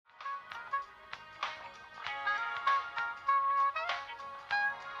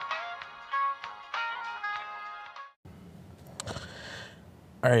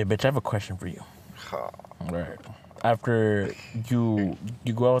All right, bitch. I have a question for you. Huh. All right. After you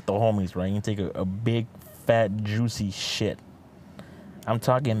go out with the homies, right? You take a big, fat, juicy shit. I'm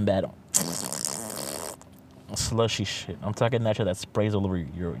talking that slushy shit. I'm talking that shit that sprays all over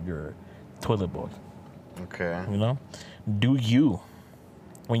your toilet bowl. Okay. You know? Do you,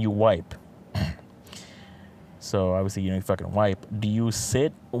 when you wipe? So obviously you fucking wipe. Do you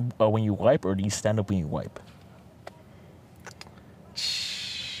sit when you wipe, or do you stand up when you wipe?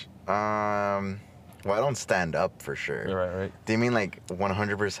 Well, I don't stand up for sure. Right. Do you mean like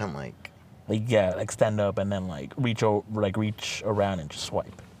 100% like? Like yeah, like stand up and then like reach around and just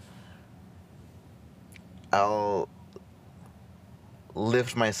swipe. I'll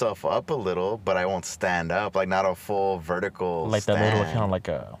lift myself up a little, but I won't stand up. Like not a full vertical Like stand. that little kind of like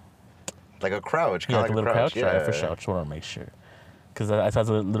a crouch. yeah, Kind like a of like little crouch. Yeah. Right, for sure. I just want to make sure, because I saw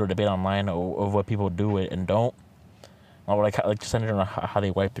a little debate online of what people do it and don't, or like just centered on how they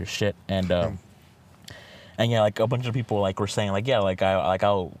wipe their shit and yeah, like a bunch of people like were saying like yeah, like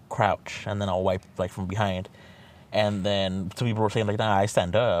I'll crouch and then I'll wipe like from behind. And then some people were saying like, nah, I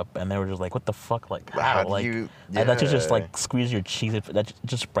stand up, and they were just like, what the fuck, like how, do like you? that should just Yeah. like squeeze your cheeks, that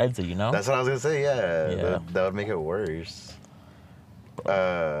just spreads it, you know? That's what I was gonna say. Yeah, Yeah. that would make it worse.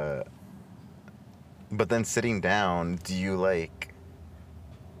 But then sitting down, do you like?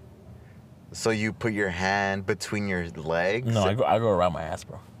 So you put your hand between your legs? No, I go around my ass,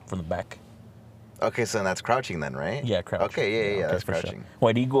 bro, from the back. Okay, so then that's crouching then, right? Yeah, crouch. Okay, yeah, okay, that's for sure. crouching.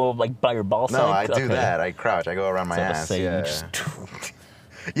 Wait, do you go like by your ball No, sack? I do Okay. that. I crouch. I go around my So to ass. say, Yeah. you just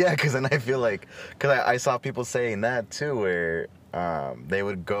Yeah, because then I feel like, because I saw people saying that too, where they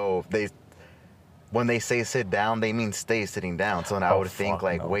would go, when they say sit down, they mean stay sitting down. So then I Oh, would think fuck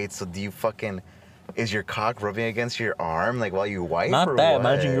like, no. wait, so do you fucking, is your cock rubbing against your arm like while you wipe not or that. what?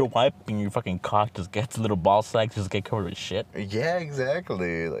 Imagine you're wiping, your fucking cock just gets a little ball sack, just get covered with shit. Yeah,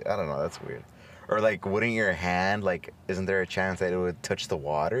 exactly. Like, I don't know, that's weird. Or like, wouldn't your hand, like, isn't there a chance that it would touch the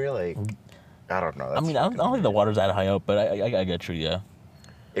water? Like, I don't know. I That's mean, I don't think the water's that high up, but I get you, yeah.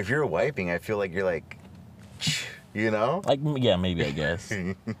 if you're wiping, I feel like you're like, you know? Like, yeah, maybe, I guess.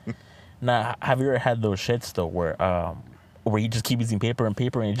 Now, have you ever had those shits, though, where you just keep using paper and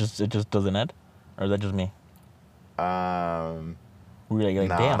it just doesn't end? Or is that just me? Where you're like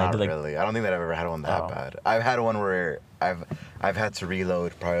Nah, damn, I not did like, really. I don't think that I've ever had one that Oh. bad. I've had one where I've had to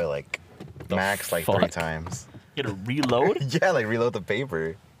reload probably like The max like 3 fuck? times. you gotta reload? Yeah, like reload the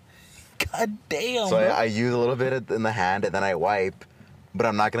paper. God damn, So bro. I use a little bit in the hand and then I wipe, but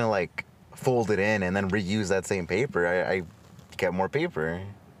I'm not gonna like fold it in and then reuse that same paper. I get more paper.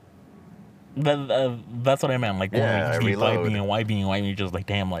 That's what I meant. Like, Yeah, when you I just keep reload. wiping, you're just like,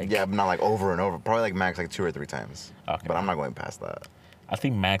 damn, like. Yeah, but not like over and over. Probably like max like 2 or 3 times. Okay. But I'm not going past that. I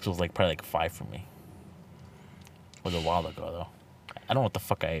think max was like probably like 5 for me. It was a while ago, though. I don't know what the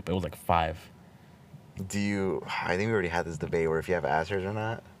fuck I ate, but it was like 5. Do you? I think we already had this debate where if you have ass hairs or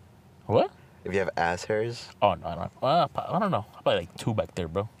not. What? If you have ass hairs. Oh, no, I don't. I don't know. Probably like 2 back there,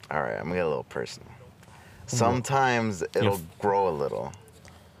 bro. All right, I'm gonna get a little personal. Sometimes it'll grow a little.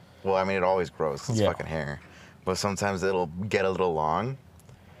 Well, I mean, it always grows 'cause it's Yeah. fucking hair. But sometimes it'll get a little long.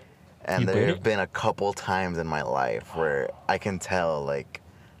 And You there braid have it? been a couple times in my life where I can tell, like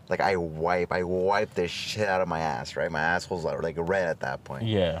I wipe the shit out of my ass, right? My asshole's like red at that point.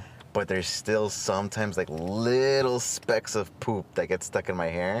 Yeah. But there's still sometimes like little specks of poop that get stuck in my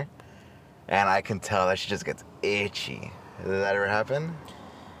hair. And I can tell that shit just gets itchy. Does that ever happen?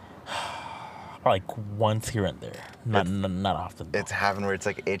 Probably like once here and there. Not often. Though. It's happened where it's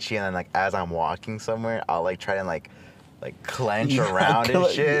like itchy, and then like as I'm walking somewhere, I'll like try and like clench Yeah, around kill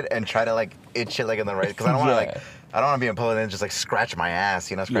and it. shit, and try to like itch it like in the right, because I don't want to Yeah. I don't want to be in public and just like scratch my ass,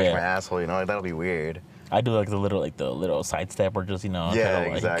 scratch Yeah. my asshole, like, that'll be weird. I do like the little side step or just, Yeah, kinda,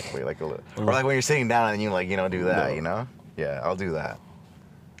 like, exactly, like a little, or like when you're sitting down and you like do that, No. you know? Yeah, I'll do that,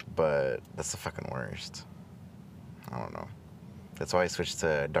 but that's the fucking worst. I don't know. That's why I switched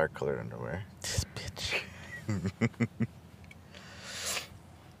to dark colored underwear. This bitch.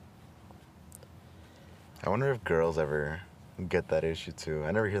 I wonder if girls ever get that issue too.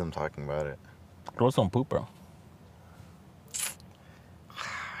 I never hear them talking about it. Girls don't poop, bro.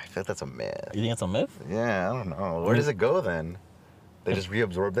 I feel like that's a myth. You think it's a myth? Yeah, I don't know. Where does it go then? They just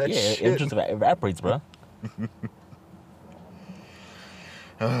reabsorb that Yeah, shit. it just evaporates, bro.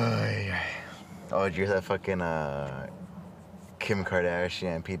 Oh, did you hear that fucking Kim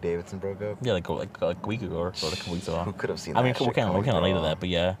Kardashian and Pete Davidson broke up? Yeah, like a week ago or like a couple weeks ago. Who could have seen I mean, that we're shit kind of coming, late to bro? that, but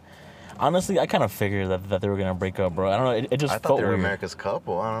yeah. Honestly, I kind of figured that they were gonna break up, bro. I don't know. It just I thought felt they were weird. America's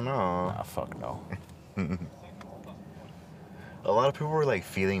couple. I don't know. Nah, fuck no. A lot of people were like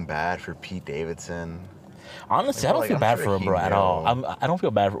feeling bad for Pete Davidson. Honestly, Like, I don't like, feel I'm bad sure for him, he bro, at knew. all. I don't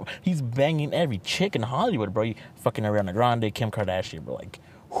feel bad for him. He's banging every chick in Hollywood, bro. He fucking Ariana Grande, Kim Kardashian, bro. Like,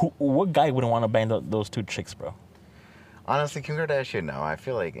 what guy wouldn't want to bang those two chicks, bro? Honestly, Kim Kardashian, no. I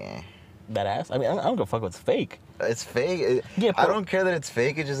feel like, That ass? I mean, I don't give a fuck if it's fake. it's fake. Yeah, I don't care that it's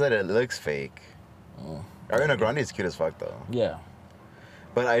fake. It's just that it looks fake. Oh, Ariana Grande is cute as fuck, though. yeah.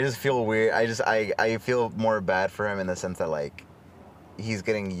 But I just feel weird. I feel more bad for him in the sense that, like, he's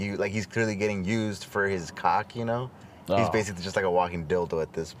getting like, he's clearly getting used for his cock, you know? He's Oh. basically just like a walking dildo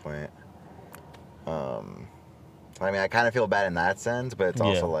at this point. I mean, I kind of feel bad in that sense, but it's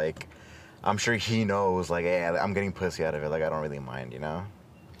also Yeah. like, I'm sure he knows, like, hey, I'm getting pussy out of it. Like, I don't really mind, you know?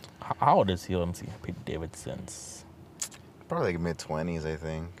 How old is he? Let me see. Pete Davidson's. Probably like mid-20s, I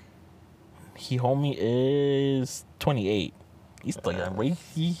think. He homie is 28. He's still young, bro.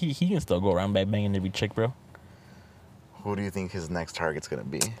 He can still go around banging every chick, bro. Who do you think his next target's gonna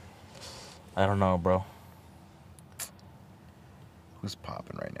be? I don't know, bro. Who's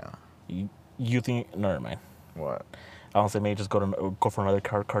popping right now? You think? Never mind. What? I don't say maybe just go for another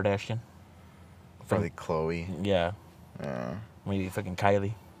Kardashian. Probably Chloe. Yeah, Yeah. maybe fucking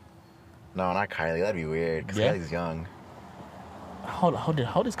Kylie. No, not Kylie. That'd be weird. Cause Yeah? Kylie's young. How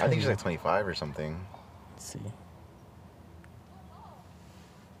does Kylie? I think she's like 25 or something. Let's see.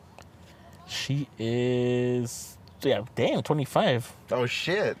 She is. Yeah, damn, 25. Oh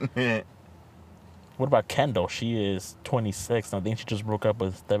shit. What about Kendall? She is 26. And I think she just broke up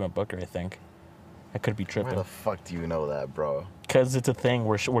with Devin Booker, I think. I could be Where tripping. the fuck do you know that, bro? Because it's a thing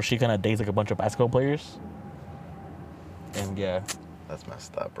where she kind of dates like a bunch of basketball players. And yeah. That's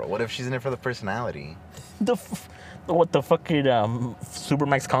messed up, bro. What if she's in it for the personality? What the fucking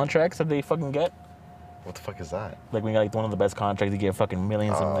Supermax contracts that they fucking get? What the fuck is that? Like, we got like one of the best contracts. You get fucking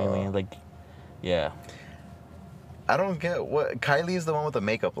millions and millions. Like, yeah. I don't get what Kylie is the one with the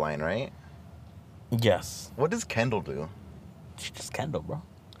makeup line, right? Yes. What does Kendall do? She's just Kendall, bro.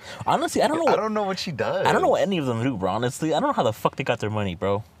 Honestly, I don't know. I don't know what she does. I don't know what any of them do, bro. Honestly, I don't know how the fuck they got their money,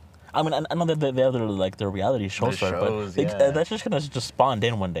 bro. I mean, I know that they have their reality shows, Their but shows, yeah. that's just kind of just spawned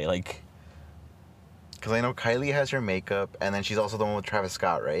in one day. Like, Because I know Kylie has her makeup, and then she's also the one with Travis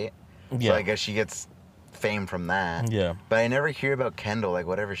Scott, right? yeah, So I guess she gets fame from that. yeah. But I never hear about Kendall, like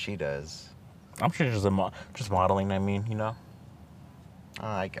whatever she does. I'm sure she's just modeling. I mean, you know. Oh,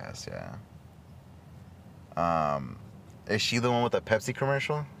 I guess, yeah. Is she the one with the Pepsi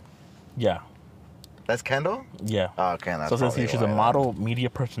commercial? Yeah, That's Kendall? yeah. Oh, okay, that's So since probably she's why a then. model, media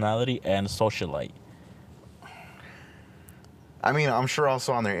personality, and socialite. I mean, I'm sure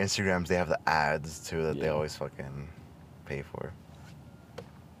also on their Instagrams they have the ads too that they Yeah. always fucking pay for.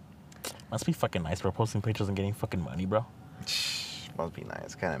 Must be fucking nice, bro. Posting pictures and getting fucking money, bro. Must be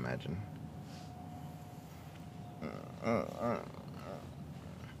nice. Can't imagine.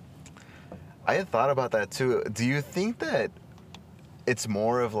 I had thought about that too. Do you think that it's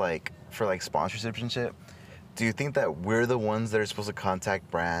more of like for like sponsorships and shit? Do you think that we're the ones that are supposed to contact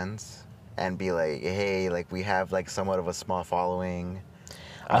brands and be like, hey, like we have like somewhat of a small following?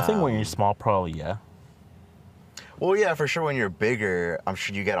 I think when you're small, probably yeah. Well, yeah, for sure. When you're bigger, I'm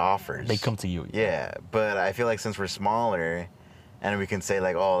sure you get offers. They come to you. Yeah, but I feel like since we're smaller, and we can say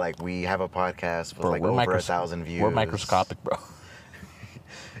like, oh, like we have a podcast with Bro, like we're over micros- 1,000 views. We're microscopic, bro.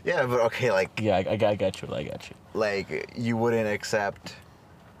 Yeah, but okay, like Yeah, I got you. I got you. like you wouldn't accept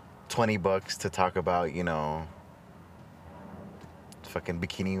 $20 to talk about, you know, fucking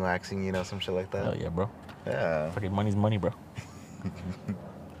bikini waxing, you know, some shit like that. Hell yeah, bro. Yeah. Fucking money's money, bro.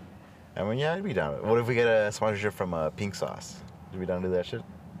 I mean, yeah, I'd be down. What if we get a sponsorship from Pink Sauce? Would you be down to do that shit?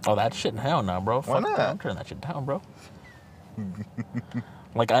 Oh, that shit, hell no, bro. Why Fuck not? that. I'm turning that shit down, bro.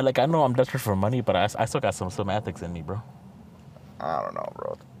 I know I'm desperate for money, but I still got some ethics in me, bro. I don't know,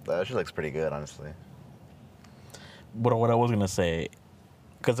 bro. That shit looks pretty good, honestly. What I was gonna say,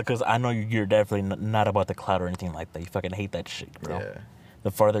 because I know you're definitely not about the clout or anything like that. You fucking hate that shit, bro. Yeah.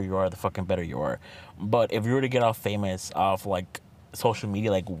 The farther you are, the fucking better you are. But if you were to get off famous off like social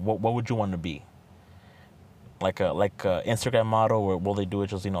media, like what would you want to be? Like a Instagram model, or will they do it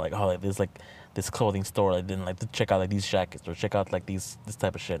just, you know, like, oh, like, there's like this clothing store, like then like to check out like these jackets or check out like this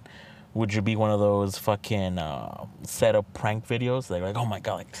type of shit. Would you be one of those fucking set up prank videos? Like oh my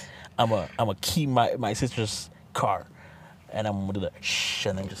god, like I'm a key my sister's car, and I'm gonna do the shh,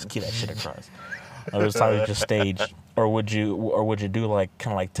 and then just key that shit across. Or it's time to just stage. Or would you do like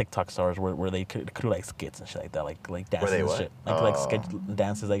kind of like TikTok stars where they could do like skits and shit like that, like dances they and what? shit, like skit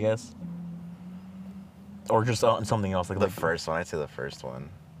dances, I guess. Or just something else, like The like first one, I'd say the first one.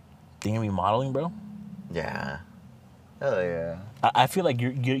 Think you be modeling, bro? Yeah. Hell yeah. I feel like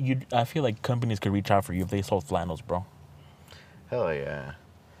I feel like companies could reach out for you if they sold flannels, bro. Hell yeah.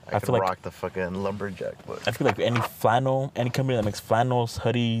 I feel could like rock the fucking lumberjack look. I feel like any company that makes flannels,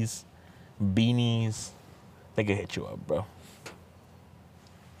 hoodies, beanies, they could hit you up, bro.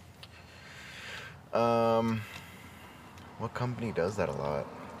 What company does that a lot?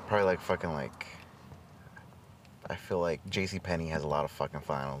 Probably like fucking like. I feel like JCPenney has a lot of fucking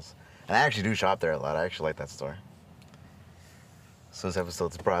flannels, and I actually do shop there a lot. I actually like that store. So this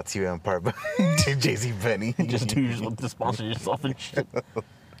episode's brought to you in part by JCPenney. Just to sponsor yourself and shit.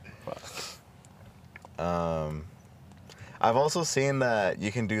 I've also seen that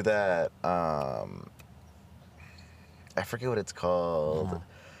you can do that. I forget what it's called.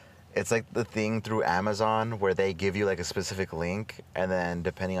 It's like the thing through Amazon where they give you like a specific link, and then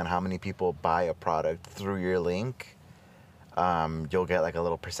depending on how many people buy a product through your link, you'll get like a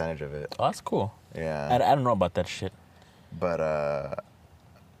little percentage of it. Oh, that's cool. Yeah. I don't know about that shit. But I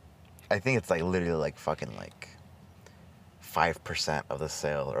think it's like literally like fucking like 5% of the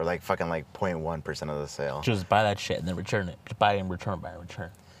sale, or like fucking like 0.1% of the sale. Just buy that shit and then return it. Just buy and return, buy and return.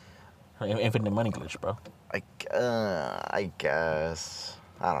 Infinite money glitch, bro. I guess.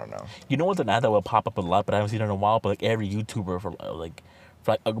 I don't know. You know what's an ad that will pop up a lot, but I haven't seen it in a while. But like every YouTuber for like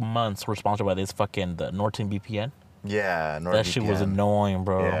months were sponsored by this fucking the Norton VPN. Yeah, NordVPN. That shit was annoying,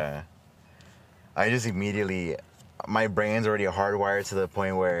 bro. Yeah. I just immediately, my brain's already hardwired to the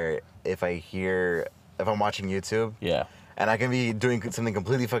point where if I'm watching YouTube, Yeah. and I can be doing something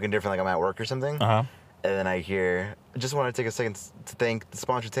completely fucking different, like I'm at work or something, Uh huh. and then I just want to take a second to thank the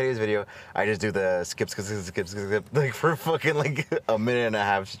sponsor of today's video. I just do the skip, like for fucking like a minute and a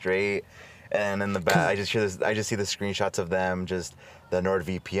half straight, and in the back I just see the screenshots of them, just the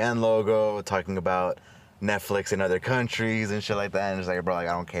NordVPN logo, talking about Netflix in other countries and shit like that, and it's like, bro, like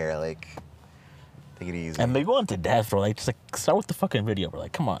I don't care, like take it easy. And they go into depth, bro. Like just like start with the fucking video, bro.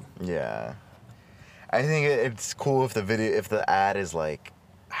 Like come on. Yeah, I think it's cool if the ad is like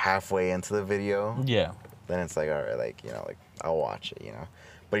halfway into the video. Yeah. Then it's like, all right, like, you know, like I'll watch it, you know.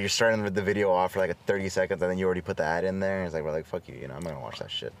 But you're starting with the video off for like a 30 seconds, and then you already put the ad in there, and it's like, we're like, fuck you, you know, I'm not gonna watch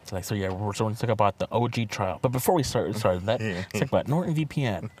that shit. It's like, so yeah, we're going to talk about the OG trial. But before we start that, let's talk about Norton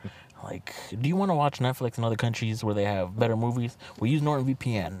VPN. Like, do you want to watch Netflix in other countries where they have better movies? Well, use Norton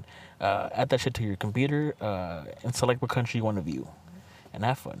VPN. Add that shit to your computer and select what country you want to view, and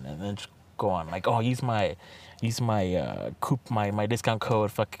have fun. And then just go on. Like, oh, use my my discount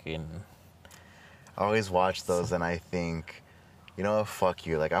code. Fucking. I always watch those, and I think, you know what, fuck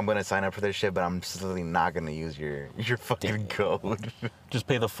you. Like, I'm gonna sign up for this shit, but I'm simply not gonna use your fucking code. Just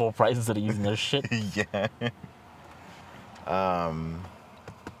pay the full price instead of using their shit. Yeah.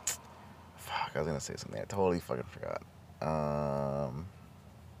 Fuck, I was gonna say something. I totally fucking forgot. I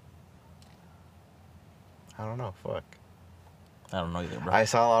don't know. Fuck. I don't know either, bro. I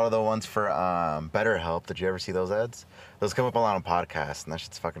saw a lot of the ones for BetterHelp. Did you ever see those ads? Those come up a lot on podcasts, and that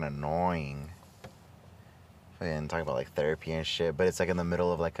shit's fucking annoying. And talking about like therapy and shit, but it's like in the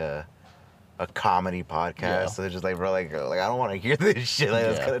middle of like a comedy podcast, Yeah. so they're just like, bro, like I don't want to hear this shit. Like,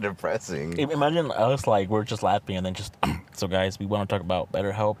 that's kind of depressing. Imagine us like we're just laughing and then just so guys, we want to talk about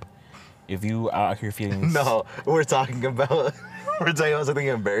BetterHelp. If you are out here feeling No, we're talking about something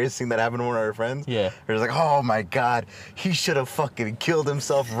embarrassing that happened to one of our friends. Yeah. We're just like, oh my god, he should have fucking killed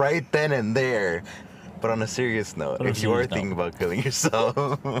himself right then and there. But on a serious note, if you are thinking about killing yourself,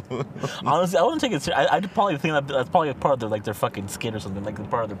 honestly, I wouldn't take it serious. I'd probably think that's probably a part of their fucking skit or something, like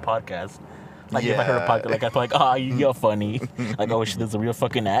part of their podcast. Like if I heard a podcast, like I'd be like, oh, you're funny. Like, oh shit, this is a real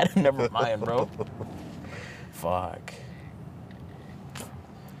fucking ad. Never mind, bro. Fuck.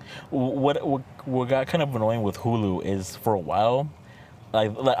 What got kind of annoying with Hulu is for a while,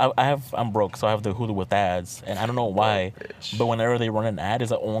 I'm broke, so I have the Hulu with ads, and I don't know why, but whenever they run an ad,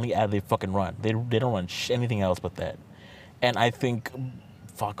 it's the only ad they fucking run. They don't run anything else but that. And I think,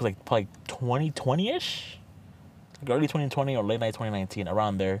 fuck, like probably 2020-ish, like early 2020 or late night 2019,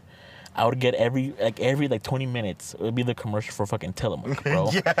 around there, I would get every 20 minutes, it would be the commercial for fucking Tillamook, bro.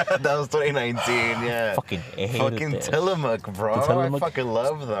 Yeah, that was 2019. Yeah, Fucking Tillamook, bro. Tillamook. I fucking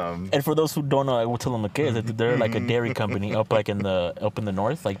love them. And for those who don't know what Tillamook is, they're like a dairy company up in the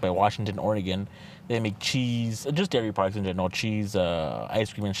north, like by Washington, Oregon. They make cheese, just dairy products in general, cheese,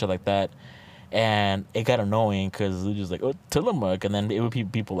 ice cream and shit like that. And it got annoying because they're just like, oh, Tillamook, and then it would be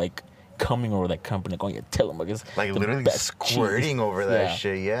people like coming over that company going, yeah, Tillamook is like the literally best squirting cheese. over that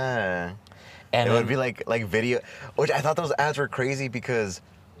shit. Yeah. And it would be like video, which I thought those ads were crazy because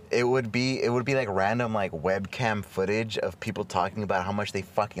it would be like random like webcam footage of people talking about how much they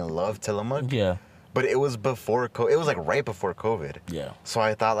fucking love Tillamook. Yeah. But it was before it was like right before COVID. Yeah. So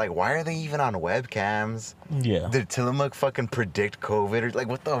I thought like, why are they even on webcams? Yeah. Did Tillamook fucking predict COVID? Or like,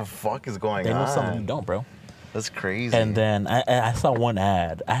 what the fuck is going on? They know something you don't, bro. That's crazy. And then I saw one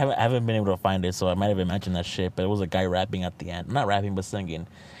ad. I haven't been able to find it, so I might have imagined that shit. But it was a guy rapping at the end, not rapping but singing.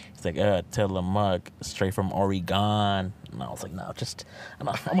 He's like, Tillamook, straight from Oregon. And I was like, no, just I'm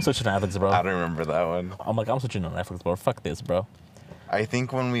gonna switch to Netflix, bro. I don't remember that one. I'm like, I'm switching to Netflix, bro. Fuck this, bro. I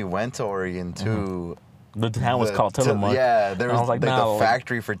think when we went to Oregon too, The town was called Tillamook. Yeah, there And was like nah, the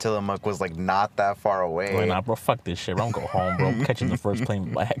factory for Tillamook was like not that far away. Like, nah, bro, fuck this shit, bro. I'm gonna go home, bro. I'm catching the first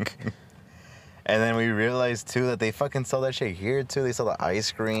plane back. And then we realized too that they fucking sell that shit here too. They sell the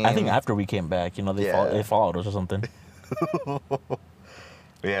ice cream. I think after we came back, you know, they followed us or something.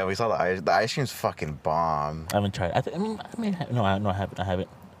 Yeah, we saw the ice. The ice cream's fucking bomb. I haven't tried. No, I haven't. I haven't.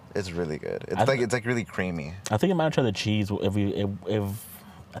 It's really good. It's like really creamy. I think I might try the cheese if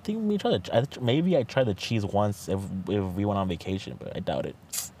I think we tried maybe I tried the cheese once if we went on vacation, but I doubt it.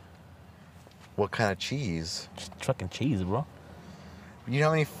 What kind of cheese? Just fucking cheese, bro. You know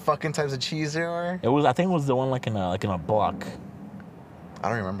how many fucking types of cheese there are? I think it was the one like in a block. I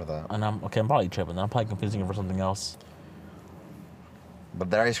don't remember that. And I'm probably tripping. I'm probably confusing it for something else. But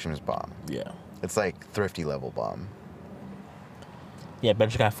their ice cream is bomb. Yeah. It's like thrifty level bomb. Yeah, but it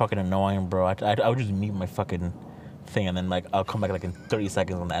just got fucking annoying, bro. I would just mute my fucking thing and then like I'll come back like in 30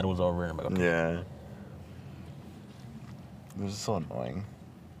 seconds when the ad was over and I'm like, okay. Yeah. It was so annoying.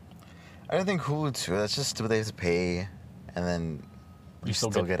 I don't think Hulu too. That's just stupid. They have to pay, and then you still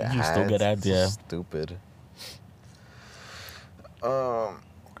get ads. You still get ads, yeah. It's stupid.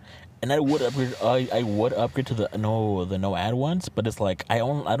 And I would upgrade to the no ad ones, but it's like I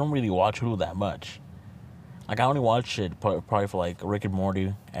don't really watch Hulu that much. Like I only watch it probably for like Rick and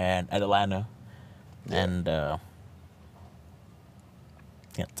Morty and Atlanta, and yeah,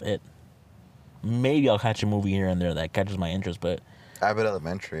 that's it. Maybe I'll catch a movie here and there that catches my interest, but Abbott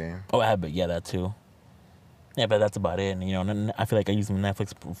Elementary. Oh, Abbott, yeah, that too. Yeah, but that's about it. And, you know, I feel like I use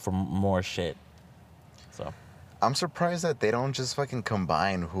Netflix for more shit. So. I'm surprised that they don't just fucking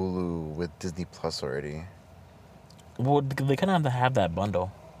combine Hulu with Disney Plus already. Well, they kind of have that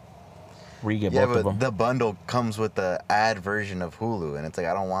bundle. Where you get both of them. Yeah, but the bundle comes with the ad version of Hulu, and it's like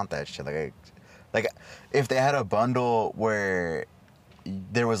I don't want that shit. Like if they had a bundle where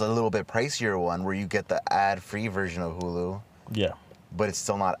there was a little bit pricier one where you get the ad-free version of Hulu. Yeah. But it's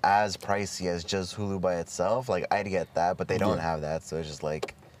still not as pricey as just Hulu by itself. Like I'd get that, but they don't have that, so it's just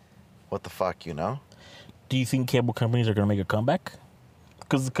like, what the fuck, you know? Do you think cable companies are gonna make a comeback?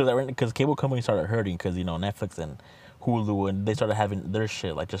 Because cable companies started hurting because you know Netflix and Hulu and they started having their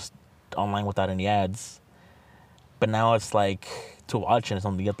shit like just online without any ads. But now it's like to watch it or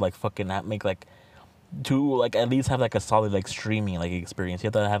something you have to like fucking make like to like at least have like a solid like streaming like experience. You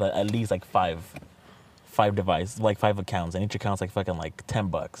have to have at least like five devices, like 5 accounts, and each account's like fucking like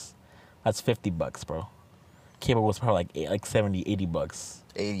 $10. That's $50, bro. Cable was probably like $70, $80.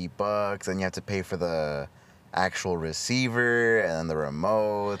 $80, and you have to pay for the actual receiver and then the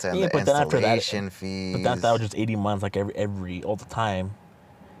remote and the installation fees. But that was just 80 months, like all the time.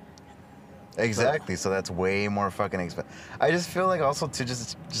 Exactly. So that's way more fucking expensive. I just feel like also too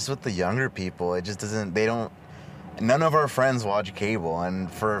just with the younger people, it just doesn't. They don't. None of our friends watch cable,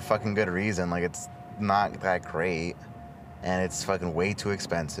 and for fucking good reason. Like it's not that great, and it's fucking way too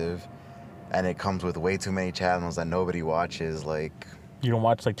expensive, and it comes with way too many channels that nobody watches. Like you don't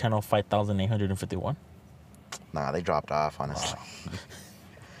watch like channel 5851? Nah, they dropped off, honestly.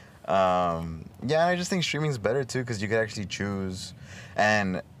 Yeah, I just think streaming's better too because you could actually choose.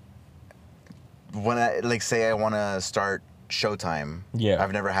 And when say I want to start Showtime,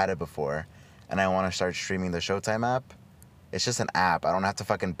 I've never had it before, and I want to start streaming the Showtime app. It's just an app. I don't have to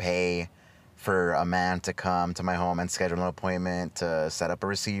fucking pay for a man to come to my home and schedule an appointment to set up a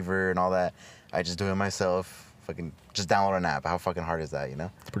receiver and all that. I just do it myself. Fucking just download an app. How fucking hard is that, you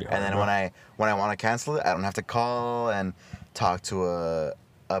know? It's pretty hard. And then when I want to cancel it, I don't have to call and talk to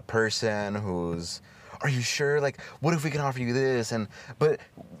a person who's, are you sure? Like, what if we can offer you this? But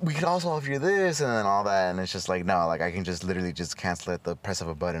we could also offer you this and then all that. And it's just like, no, like I can just literally just cancel it at the press of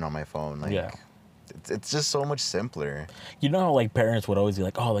a button on my phone. Like, yeah. It's just so much simpler. You know how like parents would always be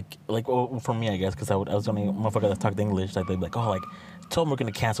like, oh, well, for me, I guess, because I was the only motherfucker that talked English. Like they'd be like, oh, like tell them we're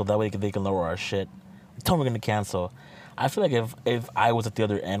gonna cancel. That way they can lower our shit. Tell them we're gonna cancel. I feel like if I was at the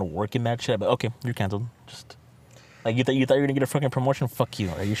other end working that shit, I'd be like, okay, you're canceled. Just like you thought you were gonna get a fucking promotion. Fuck you.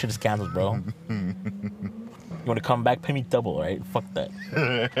 Right? You should just canceled, bro. You want to come back? Pay me double, right? Fuck that.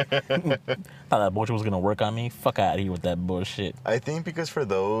 Thought that bullshit was gonna work on me. Fuck out of here with that bullshit. I think because for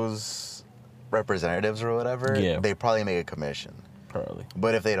those representatives or whatever, they probably make a commission. Probably.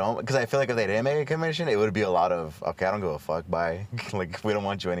 But if they don't, because I feel like if they didn't make a commission, it would be a lot of, okay, I don't give a fuck, bye. Like, we don't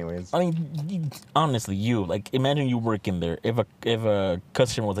want you anyways. I mean, honestly, like, imagine you working there. If a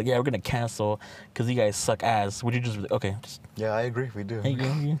customer was like, "Yeah, we're gonna cancel because you guys suck ass," would you just be like, "Okay, just Yeah, I agree, we do. hey,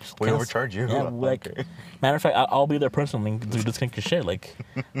 you just We cancel." overcharge you. Yeah, like, Okay. matter of fact, I'll be there personally to disconnect your shit. Like,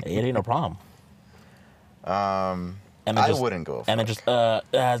 it ain't no problem. And then I just, wouldn't go. and then just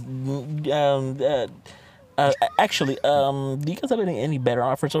actually, do you guys have any better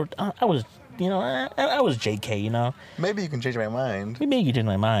offers? Or I was, I was JK, Maybe you can change my mind. Maybe you change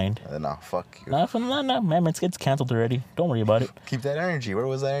my mind. No, fuck you. No, man, it's canceled already. Don't worry about it. Keep that energy. Where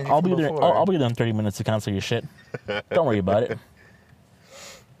was that energy? I'll from be there. before? I'll be there in 30 minutes to cancel your shit. Don't worry about it.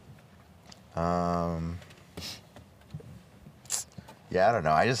 Yeah, I don't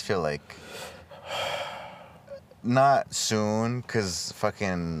know. I just feel like not soon, cause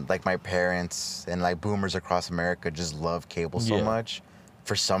fucking like my parents and like boomers across America just love cable so Yeah. much.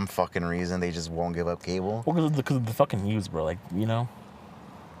 For some fucking reason, they just won't give up cable. Well, because of the fucking news, bro. Like,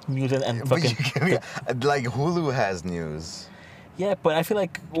 news and But fucking. like Hulu has news. Yeah, but I feel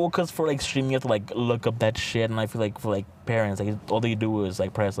like, because for like streaming, you have to like look up that shit, and I feel like for like parents, like all they do is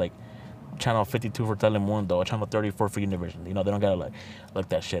like press like channel 52 for Telemundo or channel 34 for Univision. They don't gotta like look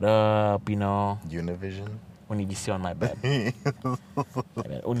that shit up. Univision. Univision, my bad.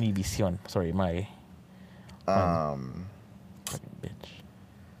 Univision. Sorry, my fucking bitch.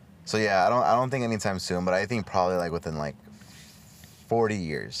 So yeah, I don't think anytime soon, but I think probably like within like 40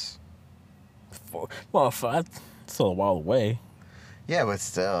 years. That's still a while away. Yeah, but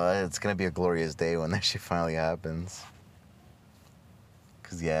still, it's gonna be a glorious day when that shit finally happens.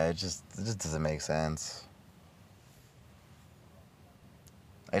 Cause yeah, it just doesn't make sense.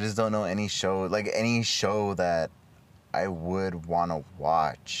 I just don't know any show that I would want to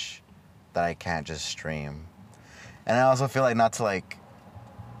watch that I can't just stream. And I also feel like not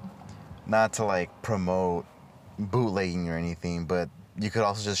to promote bootlegging or anything, but you could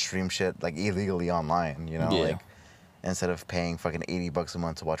also just stream shit like illegally online, Yeah. like instead of paying fucking $80 a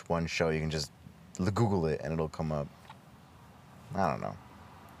month to watch one show, you can just Google it and it'll come up. I don't know.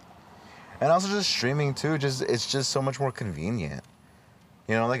 And also just streaming too, it's just so much more convenient.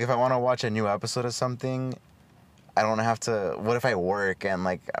 Like if I want to watch a new episode of something, I don't have to. What if I work and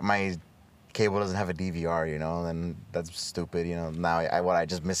like my cable doesn't have a DVR? Then that's stupid. Now I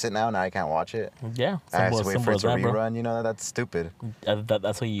just miss it now. Now I can't watch it. Yeah, I have to wait for it to that, bro. rerun. That's stupid.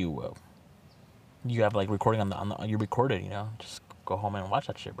 That's how you have like recording on you record it. Just go home and watch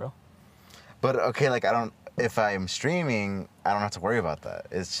that shit, bro. But okay, like if I'm streaming, I don't have to worry about that.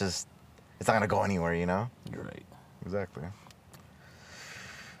 It's not gonna go anywhere. You're right. Exactly.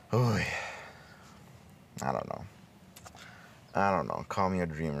 Oh, I don't know. Call me a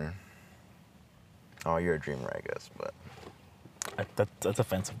dreamer. Oh, you're a dreamer, I guess, but That's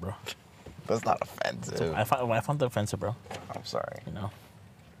offensive, bro. that's not offensive. I found that offensive, bro. I'm sorry.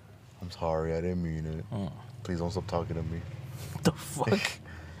 I'm sorry. I didn't mean it. Please don't stop talking to me. What the fuck?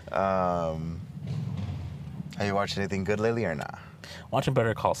 Have you watched anything good lately or not? Watching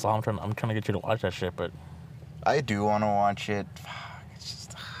Better Call Saul. I'm trying to get you to watch that shit, but I do want to watch it. It's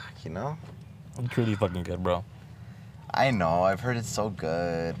just, it's really fucking good, bro. I know. I've heard it's so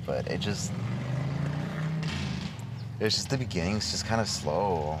good, but it's just the beginning's just kind of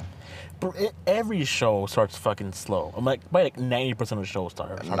slow. Bro, every show starts fucking slow. I'm like, by like 90% of the shows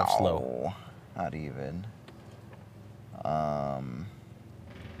start slow. Not even.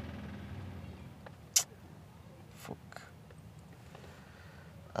 Fuck.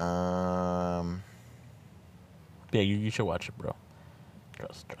 Yeah, you should watch it, bro.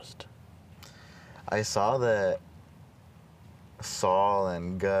 Trust. I saw that Saul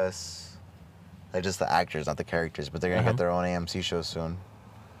and Gus, like just the actors, not the characters, but they're gonna get their own AMC show soon.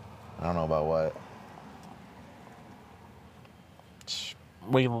 I don't know about what.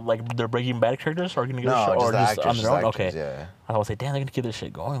 Wait, like they're Breaking Bad characters, or are gonna get No, a show, just or the just actors, on their just own? actors, Okay. yeah. I was like, damn, they're gonna keep this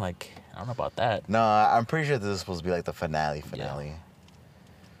shit going. Like, I don't know about that. No, I'm pretty sure this is supposed to be like the finale. Yeah.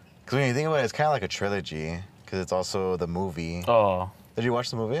 Because when you think about it, it's kind of like a trilogy. Because it's also the movie. Oh, Did you watch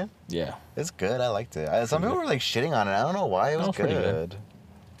the movie? yeah. It's good. I liked it. Some people were like shitting on it. I don't know why. It was pretty good. good.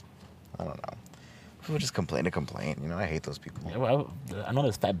 I don't know. People just complain to complain. I hate those people. Yeah, well, I know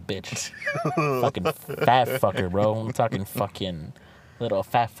this fat bitch. Fucking fat fucker, bro. I'm talking fucking little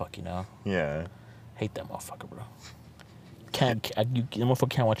fat fuck, Yeah. Hate that motherfucker, bro. The motherfucker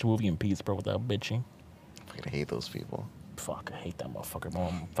can't watch a movie in peace, bro, without bitching. I fucking hate those people. Fuck, I hate that motherfucker, bro.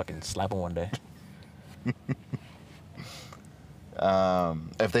 I'm gonna fucking slap him one day.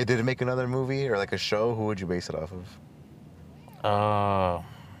 If they did make another movie or like a show, who would you base it off of?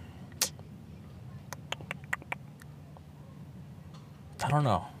 don't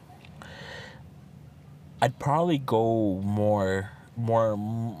know. I'd probably go more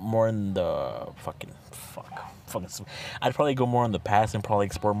in the fucking. I'd probably go more in the past and probably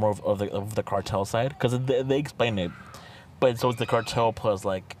explore more of the cartel side because they explain it, but so it's the cartel plus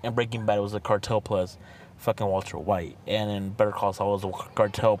like in Breaking Bad it was the cartel plus fucking Walter White, and in Better Call Saul it was the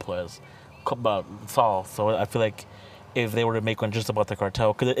cartel plus Saul. So I feel like if they were to make one just about the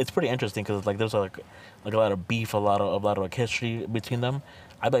cartel, because it's pretty interesting because like there's like a lot of beef, a lot of like history between them.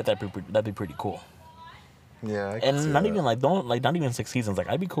 I bet that'd be pretty cool. Yeah, I can see And not that. even not even 6 seasons. Like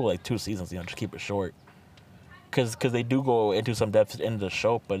I'd be cool like 2 seasons. Just keep it short. Cause they do go into some depth in the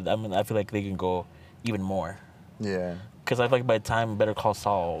show, but I mean I feel like they can go even more. Yeah. Cause I feel like by the time Better Call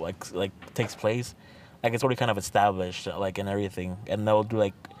Saul like takes place, like it's already kind of established like and everything, and they'll do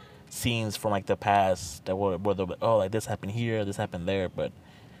like scenes from like the past that where they'll be, oh like this happened here, this happened there, but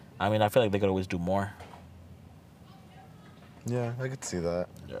I mean I feel like they could always do more. Yeah, I could see that.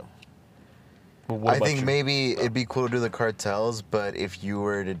 Yeah. But what I about think you? maybe it'd be cool to do the cartels, but if you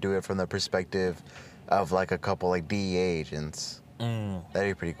were to do it from the perspective of like a couple like DEA agents, that'd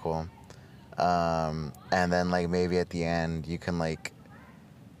be pretty cool. And then like maybe at the end you can like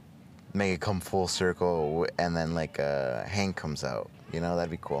make it come full circle, and then like Hank comes out. That'd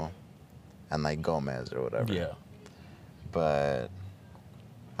be cool. And like Gomez or whatever. Yeah. But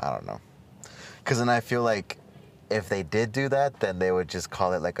I don't know. Because then I feel like if they did do that, then they would just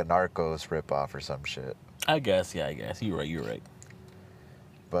call it like a Narcos ripoff or some shit. I guess you're right.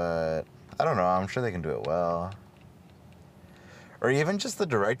 But I don't know. I'm sure they can do it well. Or even just the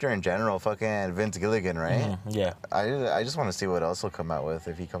director in general, fucking Vince Gilligan, right? Yeah. I just want to see what else he'll come out with,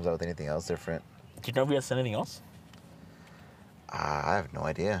 if he comes out with anything else different. Do you know if he has anything else? I have no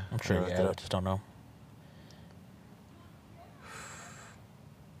idea. I'm sure. I Yeah, I just don't know.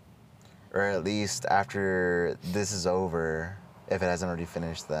 Or at least after this is over, if it hasn't already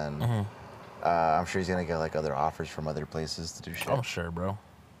finished, then I'm sure he's gonna get like other offers from other places to do shit. I'm sure, bro.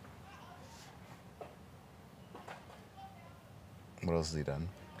 What else has he done?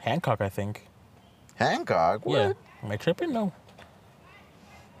 Hancock, I think. Hancock? What? Yeah. Am I tripping? No.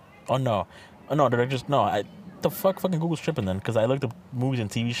 Oh no. Oh no. Did I just no? The fucking Google's tripping then, because I looked up movies and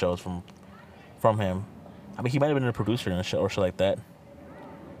TV shows from him. I mean, he might have been a producer in a show or shit like that.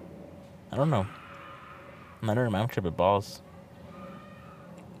 I don't know. I'm tripping balls.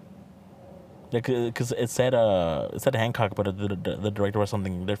 Yeah, cause it said Hancock, but the director was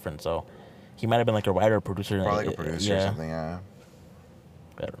something different. So he might have been like a writer, or producer. Probably like a producer or something, yeah.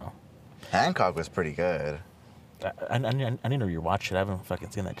 I don't know. Hancock was pretty good. I need to rewatch it. I haven't fucking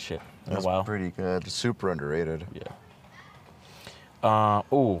seen that shit in a That's while. pretty good. Super underrated. Yeah.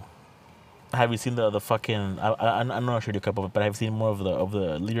 Have you seen the fucking? I'm not sure you couple, but have you seen more of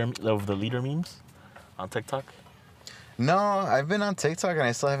the leader memes on TikTok? No, I've been on TikTok and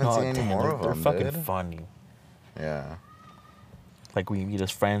I still haven't seen any more of them. They're fucking dude. funny. Yeah. Like we meet his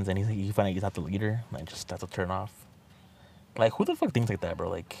friends and he finally gets out the leader, and just has to turn off. Like who the fuck thinks like that, bro?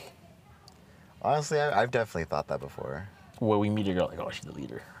 Like, Honestly, I've definitely thought that before. when we meet a girl, like, oh, she's the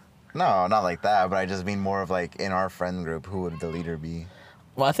leader. No, not like that, but I just mean more of like in our friend group, who would the leader be?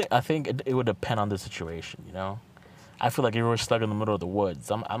 Well, I think it would depend on the situation, you know. I feel like if we're stuck in the middle of the woods,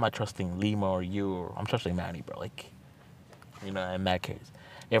 I'm not trusting Lima or you, or I'm trusting Manny, bro. Like, in that case,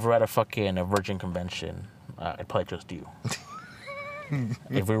 if we're at a Virgin convention, I'd probably trust you.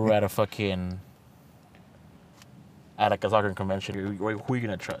 If we were at like a soccer convention, who are you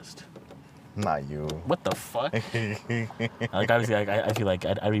gonna trust? Not you. What the fuck? Like obviously, I feel like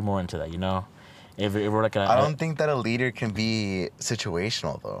I'd be more into that, you know. If we're like I don't think that a leader can be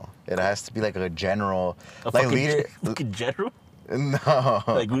situational though. It has to be like a general, a like fucking, leader. fucking general. No.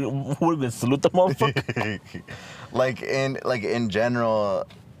 Like we would have been salute the motherfucker. like in general,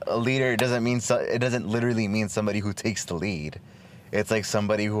 a leader doesn't mean it doesn't literally mean somebody who takes the lead. It's like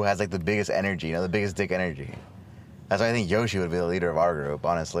somebody who has like the biggest energy, the biggest dick energy. That's why I think Yoshi would be the leader of our group,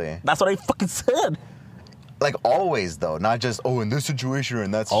 honestly. That's what I fucking said. Like always though, not just in this situation or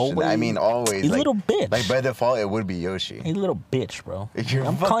in that situation. I Always. mean always. He's a like, little bitch. Like by default, it would be Yoshi. He's a little bitch, bro.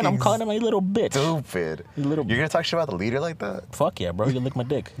 I'm fucking calling him a little bitch. Stupid. He's a little. You're gonna talk shit about the leader like that? Fuck yeah, bro. You lick my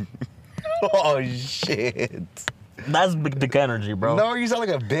dick. Oh shit. That's big dick energy, bro. No, you sound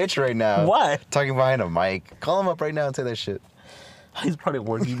like a bitch right now. Why? Talking behind a mic. Call him up right now and say that shit. He's probably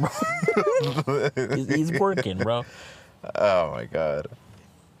working, bro. he's working, bro. Oh my god.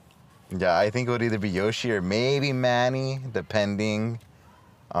 Yeah, I think it would either be Yoshi or maybe Manny, depending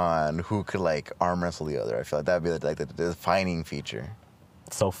on who could like arm wrestle the other. I feel like that'd be like the defining feature.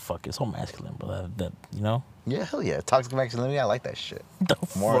 So masculine, bro. That you know. Yeah, hell yeah. Toxic masculinity, I like that shit. The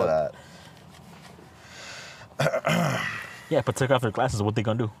More fuck? of that. Yeah, but take off their glasses. What they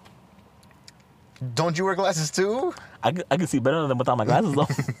gonna do? Don't you wear glasses too? I can see better than them without my glasses though.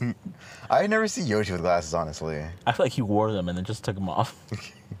 I never see Yoshi with glasses, honestly. I feel like he wore them and then just took them off.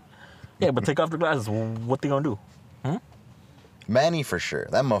 Yeah, but take off the glasses. What they gonna do? Manny for sure.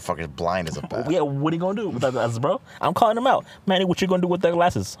 That motherfucker's blind as a bat. Yeah, what are you gonna do with that glasses, bro? I'm calling him out. Manny, what you gonna do with that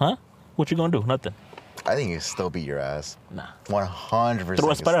glasses, huh? What you gonna do? Nothing. I think he'll still beat your ass. Nah. 100%. Throw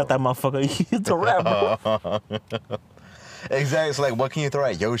a spider at that motherfucker. It's a wrap, bro. Exactly. So, like, what can you throw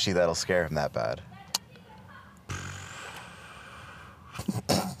at Yoshi that'll scare him that bad?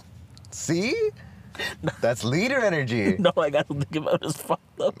 See? That's leader energy. No, I got to think about this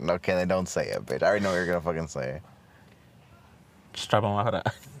fucked up. Okay, then don't say it, bitch. I already know what you're gonna fucking say. Just drop him off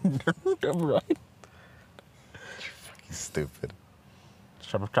at right. He's stupid.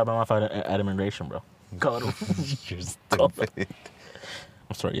 Just drop him off at immigration, bro. Call him. You're stupid.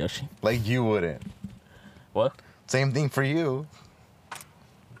 I'm sorry, Yoshi. Like you wouldn't. What? Same thing for you.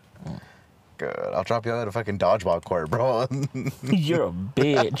 Good. I'll drop you out at a fucking dodgeball court, bro. You're a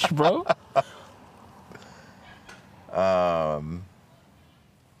bitch, bro.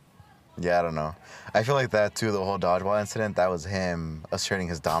 Yeah, I don't know. I feel like that too. The whole dodgeball incident. That was him asserting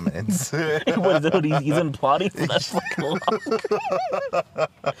his dominance. What is it? He's imploding for that fucking long.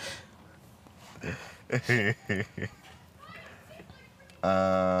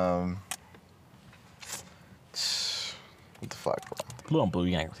 What the fuck, bro? Blue and blue,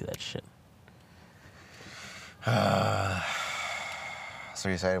 you ain't gonna see that shit. So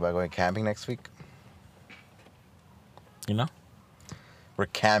you excited about going camping next week? You know? We're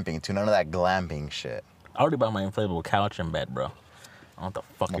camping too. None of that glamping shit. I already bought my inflatable couch and bed, bro. I don't know what the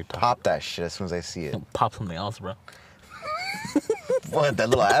fuck I'm you're gonna talking pop that shit as soon as I see it. about. Pop something else, bro. What? That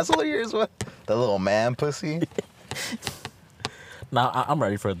little asshole of yours? What? That little man pussy? Nah, I'm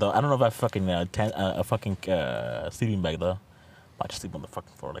ready for it though. I don't know if I fucking a fucking sleeping bag though. I'll just sleep on the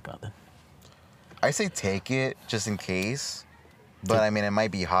fucking floor like nothing. I say take it just in case. But I mean, it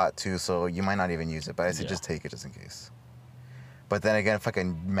might be hot too, so you might not even use it. But I say just take it just in case. But then again,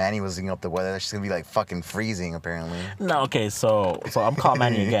 fucking Manny was looking up the weather. That's just gonna be like fucking freezing, apparently. No, okay, so I'm calling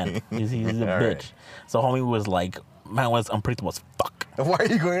Manny again. He's a bitch. Right. So homie was like, man was unpredictable as fuck. Why are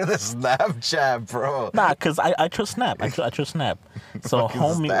you going to the Snapchat, bro? Nah, cause I trust Snap. I trust Snap. So Fucking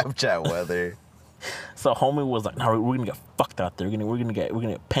homie, Snapchat weather. so homie was like, no, we're gonna get fucked out there. We're gonna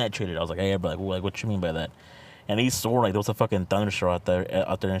get penetrated. I was like, hey, bro, like what you mean by that? And he swore like there was a fucking thunderstorm out there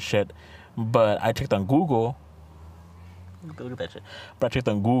and shit. But I checked on Google. Look at that shit. But I checked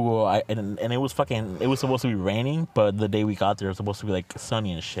on Google, and it was supposed to be raining, but the day we got there, it was supposed to be like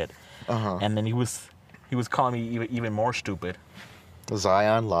sunny and shit. And then he was calling me even more stupid.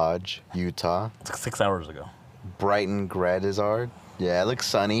 Zion Lodge, Utah. It's like 6 hours ago. Brighton, Gredizard. Yeah, it looks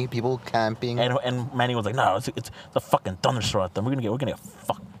sunny. People camping. And Manny was like, no, it's a fucking thunderstorm out there. We're gonna get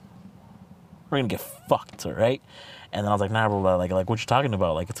fucked. We're gonna get fucked, all right? And then I was like, nah, bro, like what you talking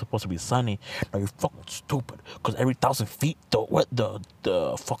about? Like, it's supposed to be sunny. No, you're fucking stupid. Because every 1,000 feet,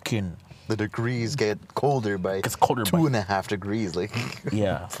 the fucking... The degrees get colder by It's colder by- 2.5 degrees. Like,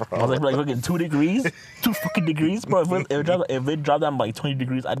 Yeah. I was like fucking 2 degrees? 2 fucking degrees? Bro, if it dropped down by like 20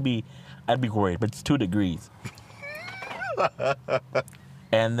 degrees, I'd be worried. But it's 2 degrees.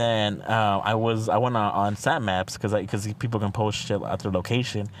 And then I went on Sat Maps because people can post shit at their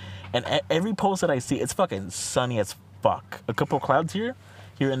location, and every post that I see, it's fucking sunny as fuck. A couple clouds here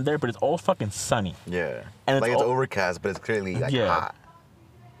and there, but it's all fucking sunny. yeah. And it's like it's all- overcast, but it's clearly like Yeah. hot.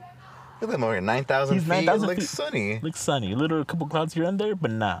 Look at that more 9,000 He's feet. 9,000 It looks feet. sunny. Looks sunny. Literally a couple clouds here and there,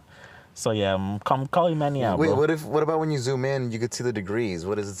 but nah. So yeah, I'm calling Manny out, Wait, bro. what about when you zoom in, you could see the degrees?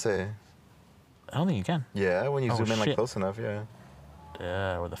 What does it say? I don't think you can. Yeah, when you Oh, zoom in like shit. close enough, yeah.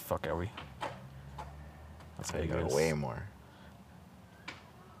 Yeah, where the fuck are we? That's I got Vegas. way more.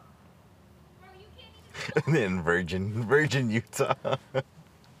 And then Virgin, Utah.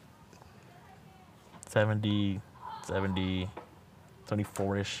 70,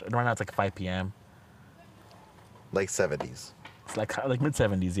 74-ish. Right now it's like 5 p.m. Like 70s. It's like mid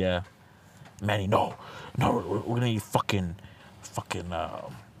 70s, yeah. Manny, no, we're gonna need fucking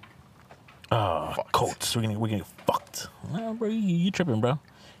coats. We're gonna get fucked. Well, bro, you tripping, bro?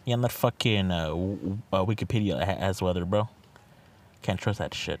 Yeah, on that fucking Wikipedia has weather, bro. Can't trust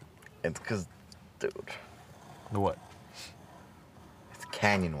that shit. It's because, dude, What? it's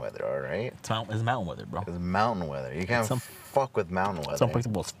canyon weather, all right? It's mountain weather, bro. It's mountain weather. You can't Some- fuck with mountain weather. It's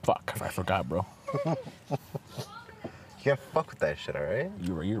unpredictable as fuck. I forgot, bro. You can't fuck with that shit, all right?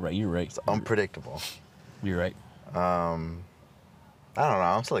 You're right. It's unpredictable. You're right. I don't know.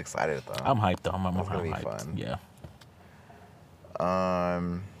 I'm still excited though. I'm hyped though. I'm It's gonna be hyped. fun. Yeah.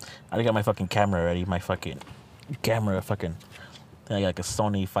 Um, I already got my fucking camera ready. My fucking camera, fucking, I think like a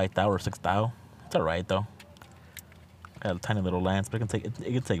Sony 5000 or 6000. It's alright though. Got a tiny little lens, but it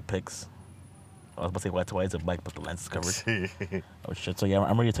can take pics. I was about to say why is it black, but the lens is covered. Oh shit! So yeah,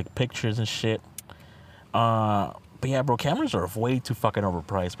 I'm ready to take pictures and shit. But yeah, bro, cameras are way too fucking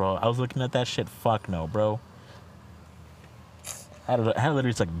overpriced, bro. I was looking at that shit. Fuck no, bro. I had to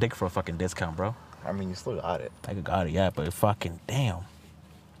literally suck dick for a fucking discount, bro. I mean, you still got it. I got it, yeah, but fucking damn.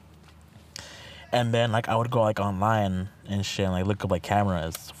 And then like I would go like online and shit, and like look up like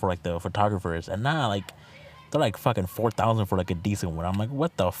cameras for like the photographers, and now like they're like fucking 4,000 for like a decent one. I'm like,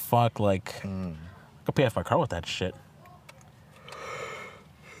 what the fuck? Like, I could pay off my car with that shit.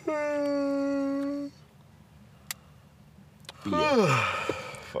 Yeah.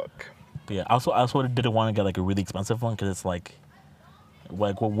 Fuck. But yeah. I also didn't want to get like a really expensive one because it's like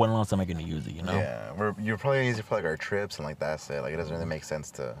when else am I gonna use it? You know? Yeah, you're probably gonna use it for like our trips and like that's it. Like it doesn't really make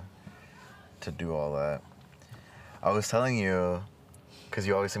sense to do all that. I was telling you, because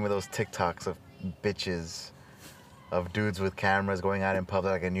you always send me those TikToks of bitches, of dudes with cameras going out in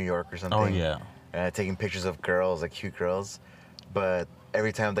public, like in New York or something. Oh yeah. Taking pictures of girls, like cute girls. But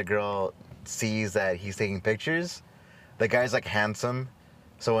every time the girl sees that he's taking pictures, the guy's like handsome.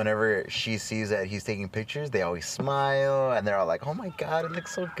 So whenever she sees that he's taking pictures, they always smile and they're all like, "Oh my god, it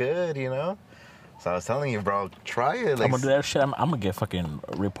looks so good," you know. So I was telling you, bro, try it. Like, I'm gonna do that shit. I'm gonna get fucking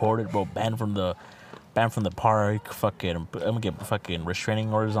reported, bro. Banned from the park. Fucking, I'm gonna get fucking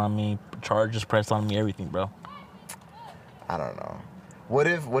restraining orders on me, charges pressed on me, everything, bro. I don't know. What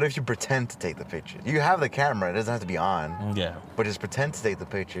if you pretend to take the pictures? You have the camera; it doesn't have to be on. Yeah. But just pretend to take the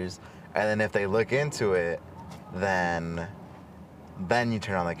pictures, and then if they look into it, then you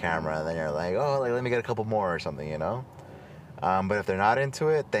turn on the camera, and then you're like, oh, like let me get a couple more or something, you know. But if they're not into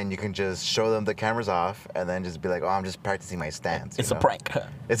it, then you can just show them the camera's off, and then just be like, oh, I'm just practicing my stance. It's a prank.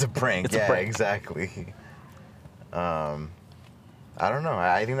 It's a prank. It's yeah, a prank. Exactly. I don't know.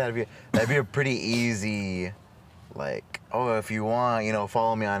 I think that'd be a pretty easy, like, oh, if you want, you know,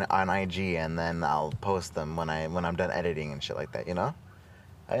 follow me on IG, and then I'll post them when I'm done editing and shit like that. You know,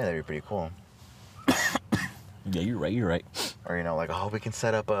 I think that'd be pretty cool. Yeah, you're right. You're right. Or you know, like, oh, we can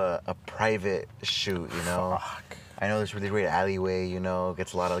set up a private shoot. You know. Fuck. I know this really great alleyway, you know,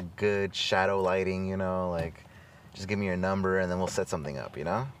 gets a lot of good shadow lighting, you know, like, just give me your number and then we'll set something up, you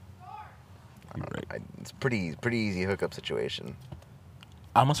know? You're right. It's pretty easy hookup situation.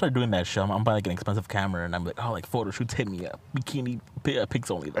 I'm gonna start doing that shit. I'm buying like an expensive camera, and I'm like, oh, like photo shoots, hit me up. Bikini pics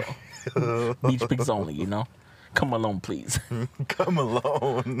only though. Beach pics only, you know. Come alone, please. Come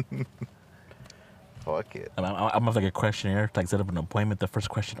alone. Fuck it. I'm gonna have like a questionnaire to like set up an appointment. The first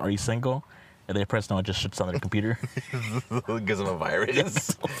question: are you single? And they press no, it just shuts on their computer. Gives them a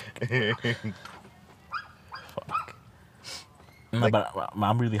virus. Fuck. No, but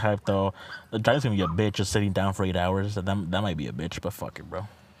I'm really hyped though. The drive's gonna be a bitch just sitting down for 8 hours. That might be a bitch, but fuck it, bro.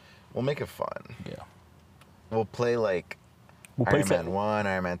 We'll make it fun. Yeah. We'll play like Iron Man 1,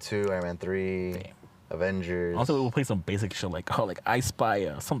 Iron Man 2, Iron Man 3, Damn. Avengers. Also, we'll play some basic shit like I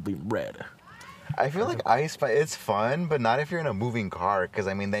Spy something red. I feel like it's fun, but not if you're in a moving car, because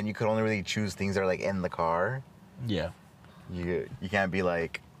I mean, then you could only really choose things that are like in the car. Yeah. You can't be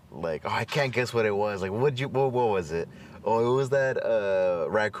like, oh, I can't guess what it was. Like, what was it? Oh, it was that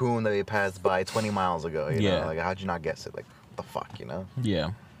raccoon that we passed by 20 miles ago. You know, like how'd you not guess it? Like, what the fuck, you know? Yeah.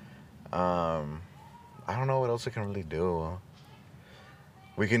 I don't know what else we can really do.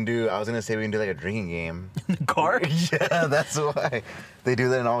 I was gonna say we can do like a drinking game. Car? Yeah, that's why. They do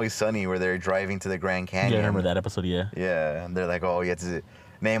that in Always Sunny where they're driving to the Grand Canyon. Yeah, I remember that episode, yeah. Yeah, and they're like, oh, you have to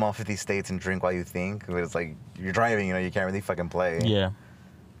name all 50 states and drink while you think. But it's like, you're driving, you know, you can't really fucking play. Yeah.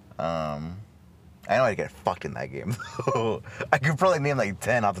 I know I'd get fucked in that game. I could probably name like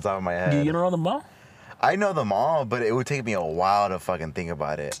 10 off the top of my head. You don't know them all? I know them all, but it would take me a while to fucking think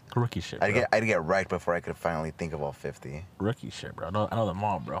about it. Rookie shit, bro. I'd get right before I could finally think of all 50. Rookie shit, bro. I know them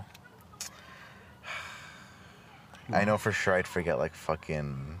all, bro. I know for sure I'd forget like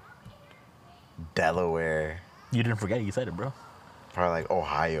fucking Delaware. You didn't forget it. You said it, bro. Probably like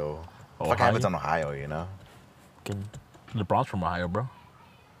Ohio. Fuck Ohio? happens on Ohio, you know? LeBron's from Ohio, bro.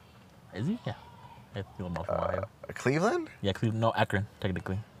 Is he? Yeah. I think LeBron's from Ohio. Cleveland? Yeah, Cleveland. No, Akron,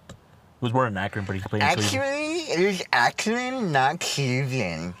 technically. He was born in Akron, but he played in Cleveland. Actually, it was Akron, not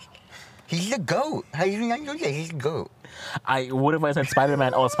Cleveland. He's the GOAT. How do you not know that? He's the GOAT. What if I said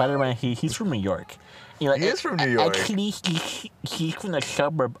Spider-Man? Oh, Spider-Man, he's from New York. He is from New York. Actually, he's from the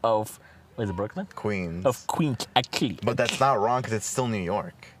suburb of, what is it, Brooklyn? Queens. Of Queens, actually. But that's not wrong because it's still New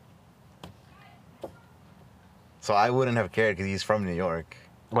York. So I wouldn't have cared because he's from New York.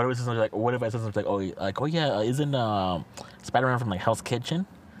 What if I said something like, oh yeah, isn't Spider-Man from like Hell's Kitchen?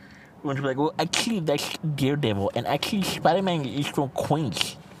 When you're like, well, actually, that's Daredevil, and actually, Spider-Man is from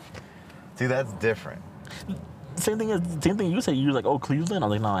Queens. See, that's different. Same thing you said. You were like, oh, Cleveland. I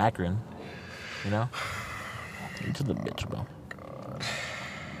was like, no, Akron. You know. You're just a bitch, bro. God.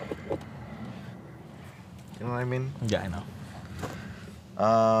 You know what I mean? Yeah, I know.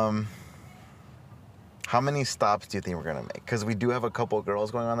 How many stops do you think we're gonna make? Because we do have a couple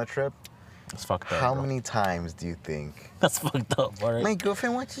girls going on the trip. That's fucked up. How bro. many times do you think? That's fucked up. All right. My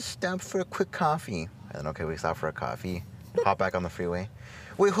girlfriend wants to stop for a quick coffee. And then, okay, we stop for a coffee. Hop back on the freeway.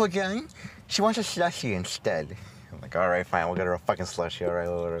 Wait, hold on. She wants a slushie instead. I'm like, all right, fine. We'll get her a fucking slushie. All right,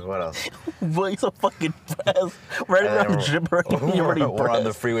 what else? Boy, you're so fucking pressed. Right And around then the trip already. You're already we're on the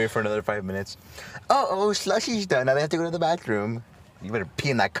pressed. freeway for another 5 minutes. Oh, slushie's done. Now they have to go to the bathroom. You better pee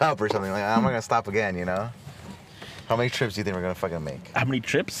in that cup or something. Like, I'm not gonna stop again, you know? How many trips do you think we're gonna fucking make? How many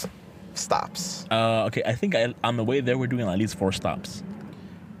trips? Stops. Okay, I think on the way there we're doing at least 4 stops.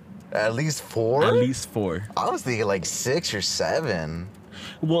 At least 4? At least 4. I was thinking like 6 or 7.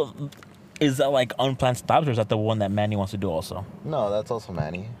 Well, is that like unplanned stops, or is that the one that Manny wants to do also? No, that's also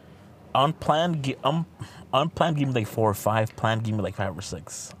Manny. Unplanned, unplanned, give me like 4 or 5. Planned, give me like 5 or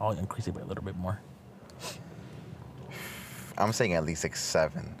 6. I'll increase it by a little bit more. I'm saying at least 6,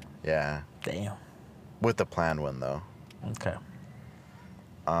 7. Yeah. Damn. With the planned one though. Okay.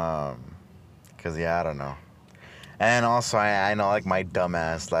 Cause yeah, I don't know. And also I know like my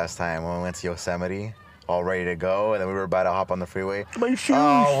dumbass last time when we went to Yosemite, all ready to go, and then we were about to hop on the freeway. My shoes.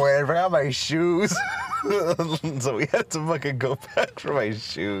 Oh wait, I forgot my shoes. So we had to fucking go back for my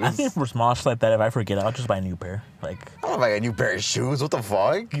shoes. I think for small shit like that, if I forget, I'll just buy a new pair. Like, I don't buy a new pair of shoes. What the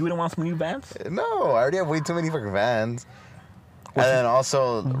fuck? you wouldn't want some new Vans? No, I already have way too many fucking Vans. And then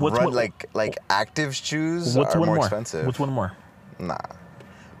also like active shoes What's are one more more? expensive. What's one more? Nah.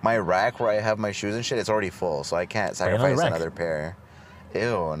 My rack where I have my shoes and shit, it's already full, so I can't another sacrifice rack. another pair.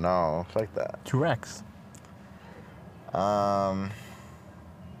 Ew, no. Fuck that. 2 racks. But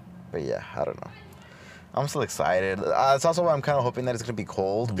yeah, I don't know. I'm still excited. It's also why I'm kind of hoping that it's going to be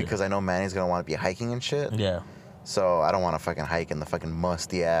cold, because I know Manny's going to want to be hiking and shit. Yeah. So I don't want to fucking hike in the fucking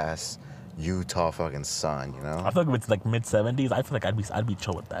musty-ass Utah fucking sun, you know? I feel like if it's like mid 70s, I feel like I'd be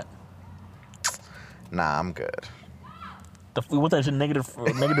chill with that. Nah, I'm good. What's that shit? Negative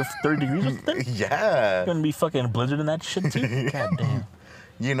 30 degrees or something? Yeah. You're gonna be fucking blizzard in that shit too? God damn.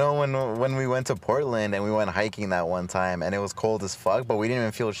 You know, when we went to Portland and we went hiking that one time and it was cold as fuck, but we didn't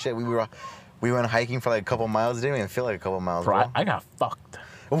even feel shit. We went hiking for like a couple miles. It didn't even feel like a couple miles, Bro, bro. I got fucked.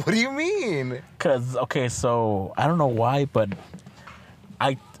 What do you mean? Cause okay, so I don't know why, but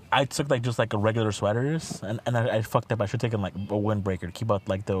I took like just like a regular sweaters and I fucked up. I should have taken like a windbreaker to keep out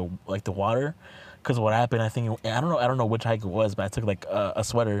like the water. Cause what happened, I don't know which hike it was, but I took like a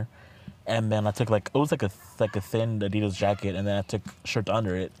sweater, and then I took like it was like a thin Adidas jacket, and then I took shirt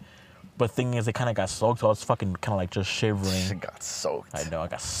under it. But thing is, it kind of got soaked, so I was fucking kind of like just shivering. Shit got soaked. I know, I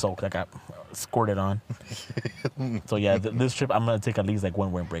got soaked. I got squirted on. So yeah, this trip I'm gonna take at least like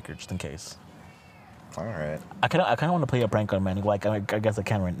one windbreaker just in case. All right. I kind of want to play a prank on Manny. Like I guess I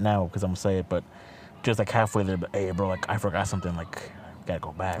can right now because I'm gonna say it, but just like halfway there, but hey, bro, like I forgot something. Like gotta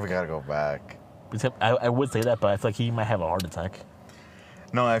go back. We gotta go back. Except I would say that, but I feel like he might have a heart attack.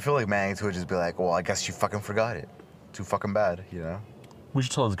 No, I feel like Manny would just be like, well, I guess you fucking forgot it. Too fucking bad, you know? We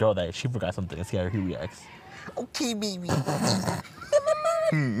should tell this girl that she forgot something and see how he reacts. Okay, baby.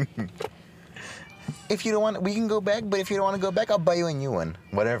 If you don't want, we can go back, but if you don't want to go back, I'll buy you a new one.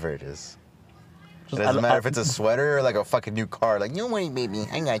 Whatever it is. It doesn't matter if it's a sweater or like a fucking new car. Like, no worry, baby.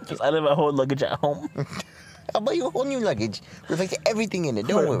 I got you. I leave my whole luggage at home. I'll buy you a whole new luggage with like everything in it.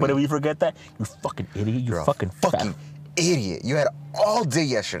 Don't worry. But if we forget that, you fucking idiot. You're fucking a fucking idiot. You had all day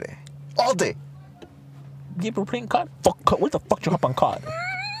yesterday. All day. Yeah, we're playing COD. Fuck, what the fuck you hop on COD?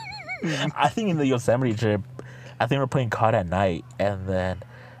 I think in the Yosemite trip, I think we're playing COD at night, and then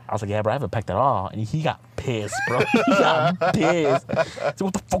I was like, yeah, bro, I haven't packed at all. And he got pissed, bro. He got pissed. So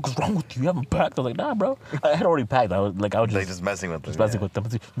what the fuck is wrong with you? You haven't packed? I was like, nah, bro. I had already packed. I was Just messing with them. with them.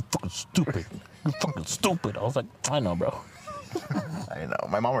 You fucking stupid. You fucking stupid. I was like, I know, bro. I know.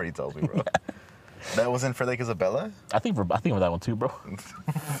 My mom already told me, bro. That wasn't for Lake Isabella? I think for that one too, bro.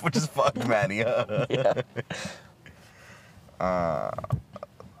 Which is fucked, Manny. Yeah.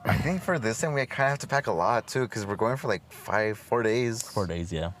 I think for this time we kind of have to pack a lot too, because we're going for like 4 days. 4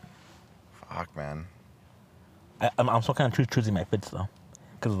 days, yeah. Fuck, man. I'm still kind of choosing my fits though,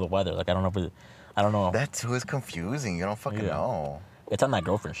 because of the weather. Like I don't know. That too is confusing. You don't fucking know. It's on that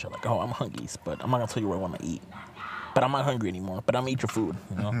girlfriend shit. Like, oh, I'm hungry, but I'm not gonna tell you what I want to eat. But I'm not hungry anymore. But I'm gonna eat your food.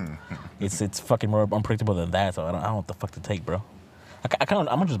 You know, it's fucking more unpredictable than that. So I don't know what the fuck to take, bro. I'm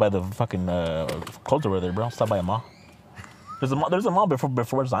gonna just buy the fucking clothes over there, bro. Stop by a mall. There's a mall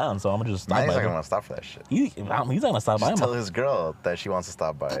before Zion, so I'm gonna just stop Manny's by not there. gonna want to stop for that shit. He's not gonna stop by. Just him. tell his girl that she wants to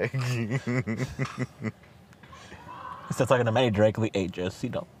stop by. He starts talking to Manny directly. Hey, just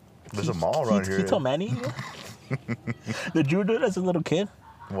There's a mall around He here. told Manny. Did you do it as a little kid?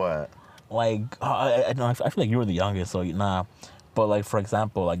 What? Like, I know. I feel like you were the youngest, so nah. But like, for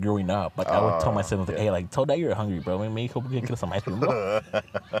example, like growing up, like I would tell my siblings, like, yeah. hey, like, tell Dad you're hungry, bro. Maybe hope we can get some ice cream, bro.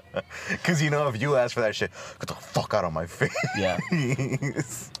 Because you know, if you ask for that shit, get the fuck out of my face. Yeah.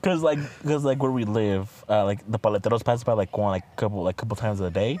 Cause like where we live, like the paleteros pass by like going like couple times a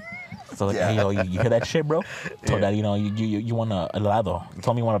day. So like, hey, yo, you hear that shit, bro? Tell Yeah. Dad, you want a helado.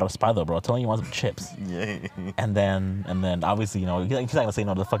 Tell me you want a raspado, bro. Tell me you want some chips. Yeah. And then obviously, he's not gonna say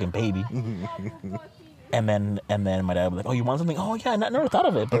no to the fucking baby. And then my dad would be like, oh, you want something? Oh yeah, I never thought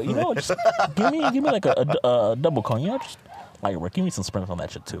of it, but just give me like a double cone, just like give me some sprinkles on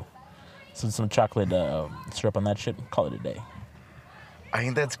that shit too. Some chocolate syrup on that shit. Call it a day. I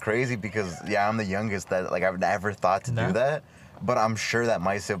think that's crazy because I'm the youngest that like I've never thought to No. do that, but I'm sure that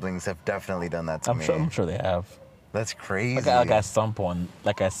my siblings have definitely done that to me. I'm sure they have. That's crazy. Like at some point,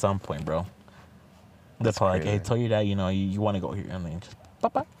 bro. They're probably like, hey, crazy. tell your dad, you want to go here, and then just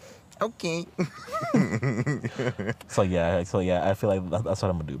papa. Okay. So yeah, I feel like that's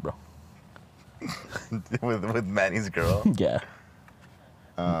what I'm gonna do, bro. with Manny's girl. Yeah.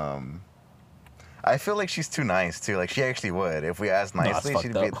 I feel like she's too nice too. Like she actually would. If we asked that's nicely,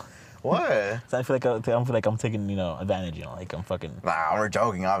 she'd fucked be up. what? So I feel like I'm taking advantage, like I'm fucking. Nah, we're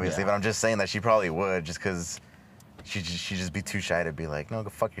joking, obviously, Yeah. but I'm just saying that she probably would, just because she'd just be too shy to be like, no, go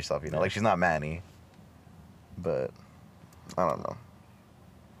fuck yourself, Yeah. Like she's not Manny. But I don't know.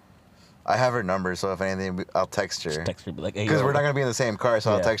 I have her number, so if anything, I'll text her. Text her, be like, hey, Because yo, we're not gonna be in the same car, so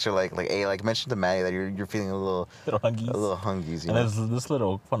I'll Yeah. text her like, hey, like mention to Manny that you're feeling a little little hungies. hungies, And there's this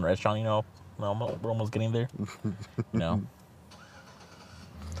little fun restaurant, we're almost getting there.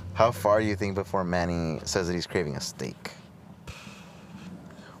 How far do you think before Manny says that he's craving a steak?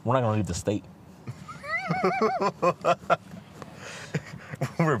 We're not gonna leave the state.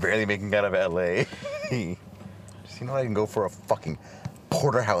 We're barely making out of LA. Just, I can go for a fucking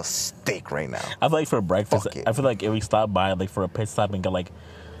porterhouse steak right now. I feel like for breakfast, Fuck it. I feel like if we stop by like for a pit stop and get like,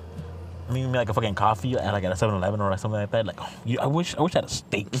 maybe like a fucking coffee at like at a 7-Eleven or like something like that. Like, I wish I had a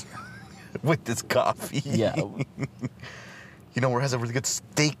steak. With this coffee. Yeah. Where it has a really good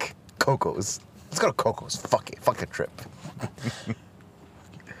steak? Coco's. Let's go to Coco's. Fuck it. Fuck the trip.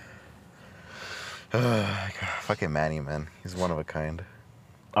 Fucking Manny, man. He's one of a kind.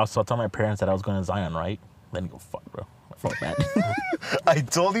 Also, I told my parents that I was going to Zion, right? Then you go, fuck, bro. Fuck that. I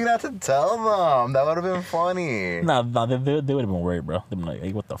told you not to tell them. That would have been funny. Nah, they would have been worried, bro. They'd been like,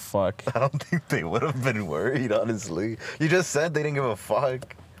 hey, what the fuck? I don't think they would have been worried, honestly. You just said they didn't give a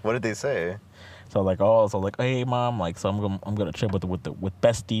fuck. What did they say? So like, hey, mom, like, so I'm gonna trip with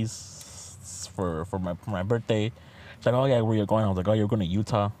besties for my birthday. She's like, oh yeah, where you going? I was like, oh, you're going to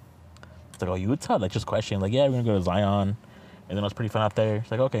Utah. It's like, oh, Utah? Like, just questioning. Like, yeah, we're gonna go to Zion, and then it was pretty fun out there.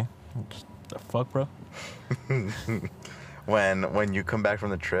 She's like, okay, just, the fuck, bro. When you come back from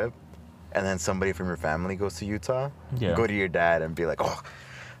the trip, and then somebody from your family goes to Utah, Yeah. go to your dad and be like, oh,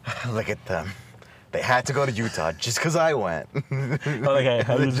 look at them. They had to go to Utah just because I went. Oh, like,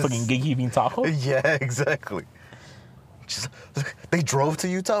 I was Just- fucking gatekeeping Tahoe. Yeah, exactly. Just, look, they drove to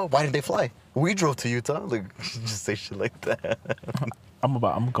Utah? Why did they fly? We drove to Utah? Like, just say shit like that. I'm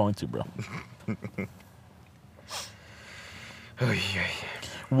going to, bro. Oh, yeah.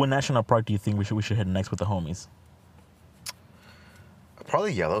 What national park do you think we should hit next with the homies?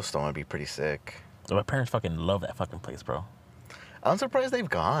 Probably Yellowstone would be pretty sick. So my parents fucking love that fucking place, bro. I'm surprised they've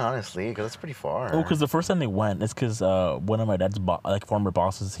gone, honestly, because it's pretty far. Oh, because the first time they went, it's because one of my dad's former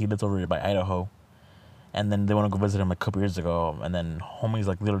bosses, he lives over here by Idaho, and then they want to go visit him a couple years ago, and then homie's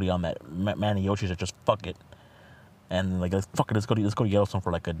like literally on that Manny Yoshi said just fuck it, and like let's go to Yellowstone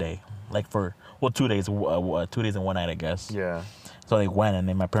for like a day, like for 2 days, 2 days and 1 night, I guess. Yeah. So they went, and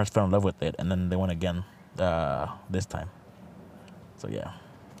then my parents fell in love with it, and then they went again this time. So yeah,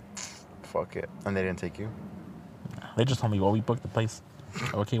 Fuck it. And they didn't take you? they just told me, well, we booked the place.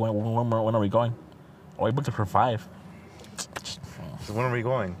 Okay, when are we going? Oh, we booked it for 5. So when are we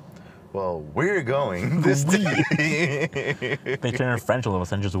going? Well, we're going this day. They turned French all of a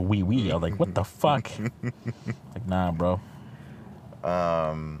sudden, just wee. I was like, what the fuck? Like, nah, bro.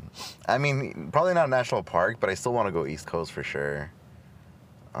 I mean, probably not national park, but I still want to go East Coast for sure.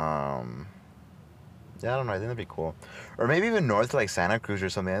 Yeah, I don't know. I think that'd be cool. Or maybe even north to like Santa Cruz or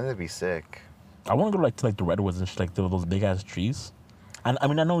something. I think that'd be sick. I want to go to the redwoods and shit, like those big ass trees. And I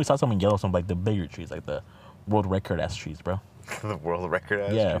mean, I know we saw some in Yellowstone, like the bigger trees, like the world record ass trees, bro. The world record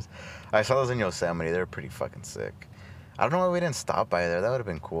ass Yeah. trees. I saw those in Yosemite. They're pretty fucking sick. I don't know why we didn't stop by there. That would have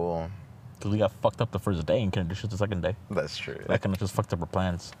been cool. Because we got fucked up the first day and couldn't do shit the second day. That's true. That kind of just fucked up our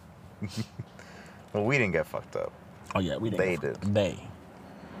plans. Well, we didn't get fucked up. Oh, yeah, we didn't. They did. They.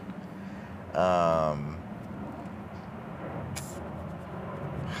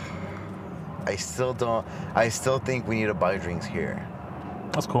 I still think we need to buy drinks here.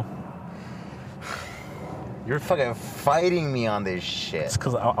 That's cool. You're fucking fighting me on this shit. It's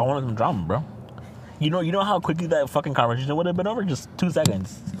because I wanted some drama, bro. You know how quickly that fucking conversation would have been over? Just 2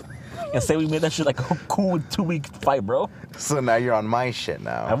 seconds. And say we made that shit like a cool 2-week fight, bro. So now you're on my shit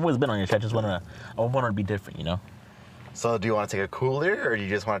now. I've always been on your shit. I want to be different, you know? So do you want to take a cooler, or do you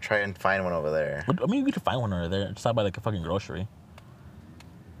just want to try and find one over there? I mean, we could find one over there. Just out by like a fucking grocery.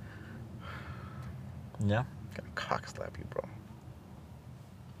 Yeah. I'm gonna cock slap you, bro.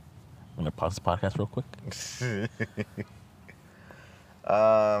 I'm gonna pause this podcast real quick.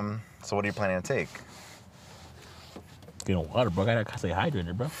 So what are you planning to take? Getting water, bro. I gotta stay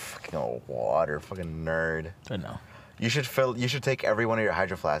hydrated, bro. Fucking water, fucking nerd. I know. You should take every one of your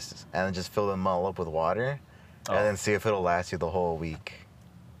hydro flasks and then just fill them all up with water, and then see if it'll last you the whole week,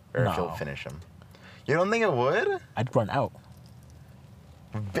 or if you'll No. finish them. You don't think it would? I'd run out.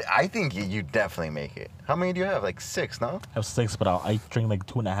 I think you definitely make it. How many do you have? Like 6, no? I have 6, but I drink like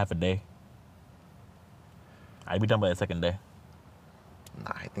 2.5 a day. I'd be done by the second day.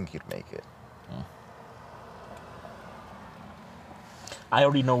 Nah, I think you'd make it. I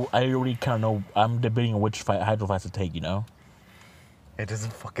already kind of know. I'm debating on which hydro flask to take, you know? It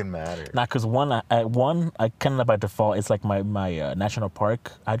doesn't fucking matter. Not because one, I kind of by default, it's like my national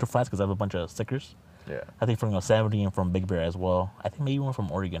park hydro flask because I have a bunch of stickers. Yeah. I think from Yosemite and from Big Bear as well. I think maybe one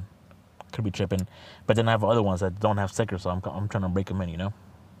from Oregon. Could be tripping. But then I have other ones that don't have stickers, so I'm trying to break them in, you know?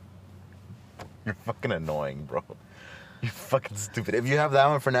 You're fucking annoying, bro. You're fucking stupid. If you have that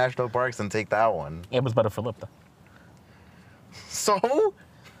one for national parks, then take that one. It was better for Lip, though. So?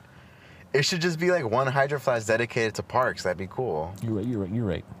 It should just be like one hydro flask dedicated to parks. That'd be cool. You're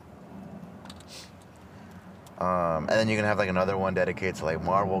right. And then you can have like another one dedicated to like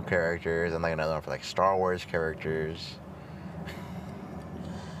Marvel characters, and like another one for like Star Wars characters.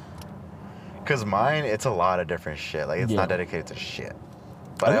 Cause mine, it's a lot of different shit. Like it's Yeah. not dedicated to shit.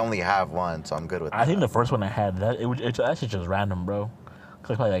 But I only have one, so I'm good with that. I think the first one I had, it's actually just random, bro.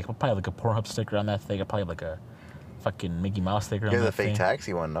 Cause probably like a Pornhub sticker on that thing. I probably have like a fucking Mickey Mouse sticker on You're that the fake thing.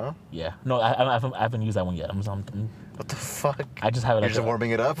 taxi one, no? Yeah. No, I haven't used that one yet. What the fuck? I just have it. You're Like just warming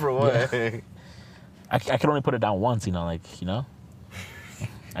it up or what? I can only put it down once, you know,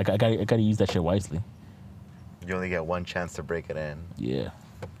 I gotta use that shit wisely. You only get one chance to break it in. Yeah.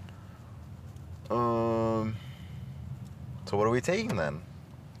 So what are we taking then?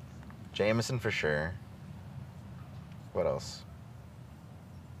 Jameson for sure. What else?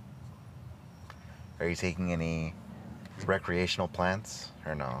 Are you taking any recreational plants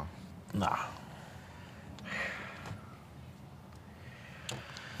or no? Nah.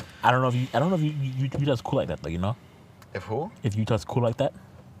 I don't know if Utah's cool like that though, you know? If who? If Utah's cool like that,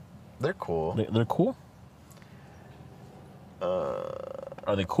 They're cool. they're cool.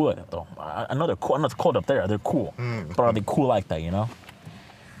 Are they cool like that though? I know they're cool. I know it's cold up there. They're cool, but are they cool like that? You know?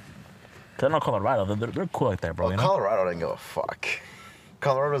 Cause I know Colorado. They're cool like that, bro. Well, You know? Colorado doesn't give a fuck.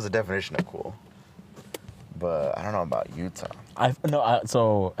 Colorado's the definition of cool. But I don't know about Utah.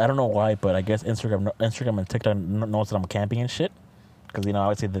 So I don't know why, but I guess Instagram and TikTok knows that I'm camping and shit. Because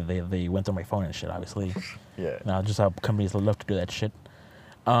obviously they went through my phone and shit. Obviously, Yeah. now just how companies love to do that shit.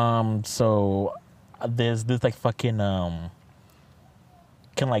 So there's this like fucking kind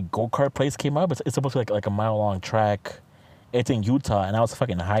of like go-kart place came up. It's supposed to be like a mile-long track. It's in Utah, and I was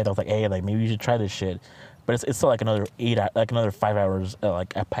fucking hyped. I was like, hey, like maybe you should try this shit. But it's still like another 5 hours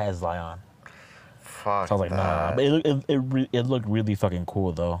like at Paz Zion. Fuck. So I was like, nah. But it looked really fucking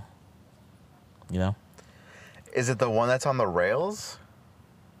cool though. You know? Is it the one that's on the rails?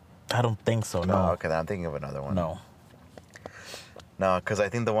 I don't think so. No. Okay, then I'm thinking of another one. No. No, because I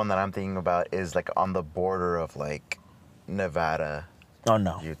think the one that I'm thinking about is like on the border of like Nevada, Oh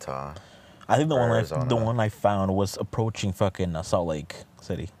no. Utah. I think the Arizona. one I found was approaching fucking Salt Lake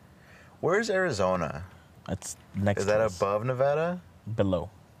City. Where's Arizona? That's next. Is that to us. above Nevada? Below?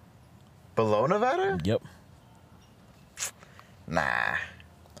 Below Nevada? Yep. Nah.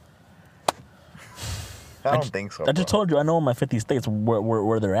 I don't think so. I just bro. told you I know in my 50 states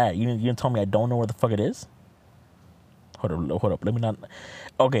where they're at. You didn't tell me I don't know where the fuck it is. Hold up. Let me not.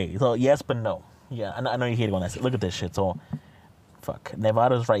 Okay, so yes, but no. Yeah, I know you hate it when I say. Look at this shit. So, fuck.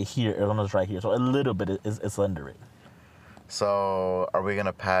 Nevada's right here. Arizona's right here. So a little bit is under it. So are we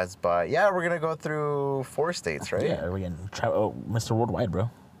gonna pass by? Yeah, we're gonna go through 4 states, right? Yeah, we're getting Mr. Worldwide, bro.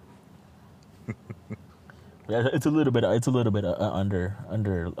 Yeah, it's a little bit. It's a little bit under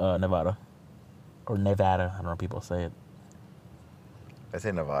Nevada, or Nevada. I don't know how people say it. I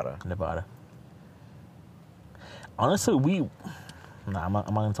say Nevada. Nevada. Honestly, I'm not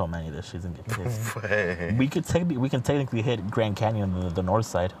gonna tell Manny this. She's gonna get pissed. we can technically hit Grand Canyon on the north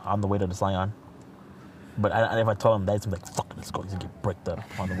side on the way to the Zion. But if I tell him that, he's gonna be like, "Fuck, let's go." He's gonna get bricked up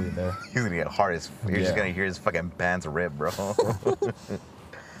on the way there. He's gonna get hard as. You're just gonna hear his fucking pants rip, bro.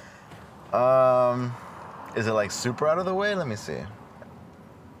 Is it like super out of the way? Let me see.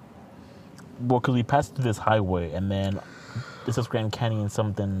 Well, because we passed through this highway, and then this is Grand Canyon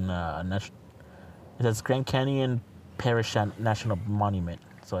something. It says Grand Canyon Parish National Monument,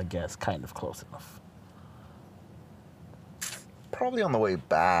 so I guess kind of close enough. Probably on the way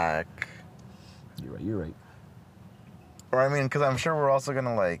back. You're right. Or I mean, because I'm sure we're also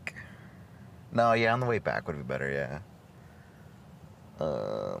gonna like. No, yeah, on the way back would be better. Yeah.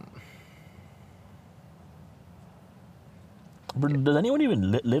 But does anyone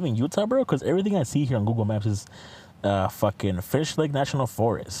even live in Utah, bro? Because everything I see here on Google Maps is fucking Fish Lake National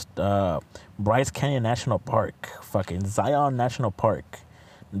Forest, Bryce Canyon National Park, fucking Zion National Park,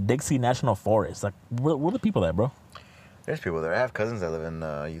 Dixie National Forest. Like, where the people at, bro? There's people there. I have cousins that live in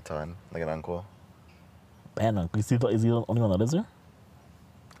Utah, like an uncle. And uncle, is he the only one that lives there?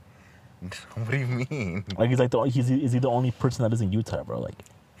 What do you mean? Like, he's like is he the only person that lives in Utah, bro? Like,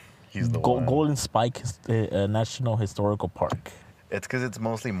 he's the one. Golden Spike National Historical Park. It's because it's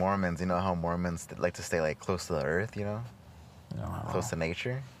mostly Mormons. You know how Mormons like to stay like close to the earth, you know? Close to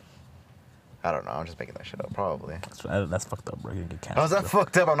nature? I don't know. I'm just making that shit up. Probably. That's fucked up, bro. You get canceled. How's that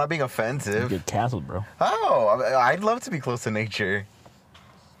fucked up? I'm not being offensive. You get canceled, bro. Oh, I'd love to be close to nature.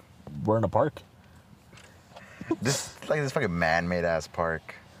 We're in a park. This fucking man-made ass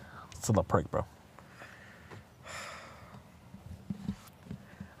park. It's still a park, bro.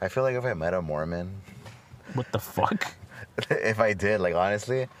 I feel like if I met a Mormon. What the fuck? If I did, like,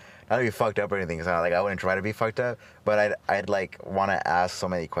 honestly, not to be fucked up or anything, because like I wouldn't try to be fucked up, but I'd like want to ask so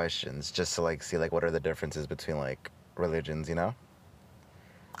many questions just to like see like what are the differences between like religions, you know?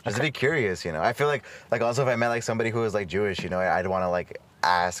 Just to be curious, you know. I feel like also if I met like somebody who was like Jewish, you know, I'd want to like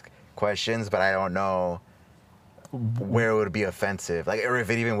ask questions, but I don't know where it would be offensive, like, or if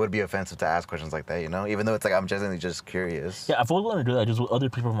it even would be offensive to ask questions like that, you know, even though it's like I'm genuinely just curious. Yeah, I've always wanted to do that just with other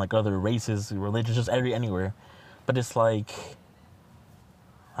people from like other races, religions, just anywhere, but it's like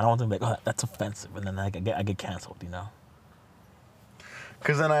I don't want them to be like, oh, that's offensive, and then I get canceled, you know.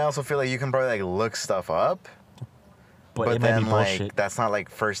 Because then I also feel like you can probably like look stuff up, but it might then be like bullshit. that's not like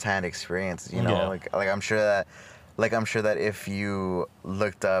firsthand experience, you know. Yeah. Like I'm sure that if you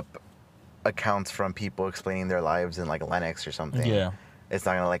looked up accounts from people explaining their lives in like Linux or something, Yeah. it's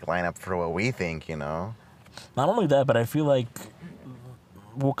not gonna like line up for what we think, you know. Not only that, but I feel like,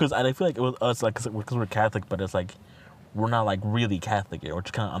 well, because I feel like it was us, like, because we're Catholic, but it's like we're not like really Catholic yet. We're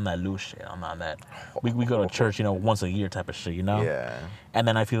just kind of on that loose shit. I'm not that. We go to church, you know, once a year type of shit, you know. Yeah. And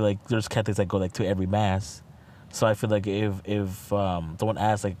then I feel like there's Catholics that go like to every mass, so I feel like if someone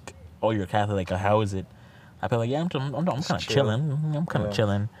asks like, oh, you're Catholic, like, how is it? I feel like, yeah, I'm kind of chilling. I'm kind of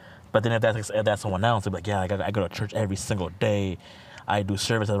chilling. But then if that's someone else, they'll be like, yeah, like, I go to church every single day. I do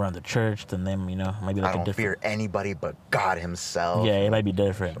services around the church, then them, you know, it might be like I don't a different. fear anybody but God Himself. Yeah, it might be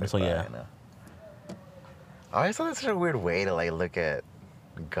different. So yeah. I always thought that's such a weird way to like look at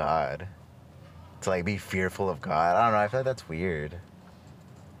God. To like be fearful of God. I don't know. I feel like that's weird.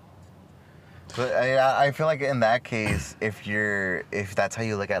 But I feel like in that case, if that's how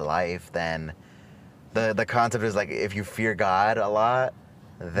you look at life, then the concept is like if you fear God a lot,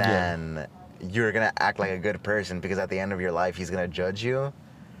 then you're gonna act like a good person because at the end of your life He's gonna judge you.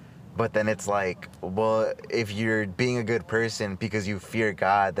 But then it's like, well, if you're being a good person because you fear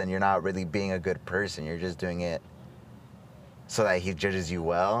God, then you're not really being a good person. You're just doing it so that He judges you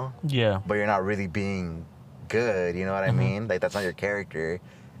well. Yeah. But you're not really being good, you know what I mean? Like, that's not your character.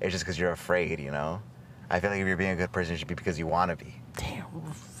 It's just because you're afraid, you know? I feel like if you're being a good person, it should be because you want to be. Damn.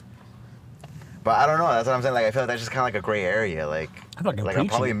 But I don't know. That's what I'm saying. Like, I feel like that's just kind of like a gray area. Like I'm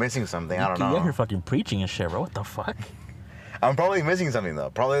probably missing something. I don't know. You're fucking preaching and shit, bro. What the fuck? I'm probably missing something,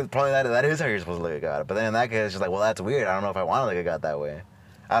 though. Probably that is how you're supposed to look at God. But then in that case, it's just like, well, that's weird. I don't know if I want to look at God that way.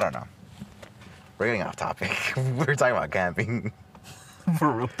 I don't know. We're getting off topic. We're talking about camping.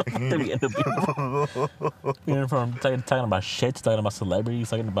 For real, what the fuck did we end up here? You know, from talking about shit, talking about celebrities,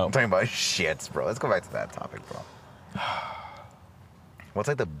 talking about... I'm talking about shits, bro. Let's go back to that topic, bro. What's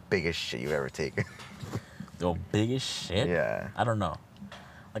like the biggest shit you've ever taken? The biggest shit? Yeah. I don't know.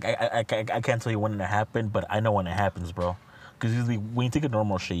 Like, I can't tell you when it happened, but I know when it happens, bro. Because usually when you take a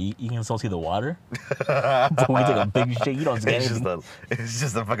normal shit, you can still see the water. But when you take a big shit, you don't see anything. It's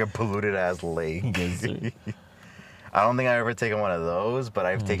just a fucking polluted ass lake. Yes, sir. I don't think I've ever taken one of those, but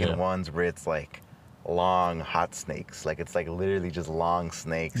I've taken Yeah. ones where it's like long hot snakes. Like it's like literally just long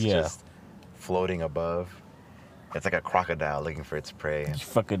snakes Yeah. just floating above. It's like a crocodile looking for its prey. You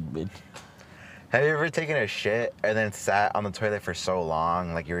fucking bitch. Have you ever taken a shit and then sat on the toilet for so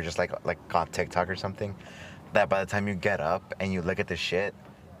long, like you were just like on TikTok or something, that by the time you get up and you look at the shit,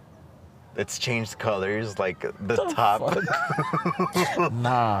 it's changed colors. Like the top,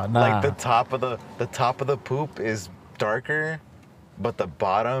 Nah. like the top of the poop is darker, but the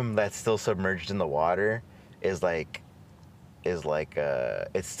bottom that's still submerged in the water is like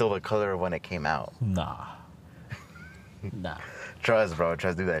it's still the color of when it came out. Nah. Trust, bro.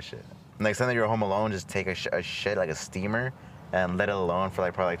 Trust, do that shit. Next time that you're home alone, just take a shit like a steamer and let it alone for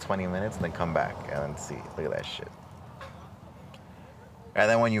like probably like 20 minutes and then come back and then see. Look at that shit. And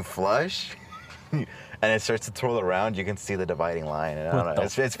then when you flush and it starts to twirl around, you can see the dividing line. And I don't know.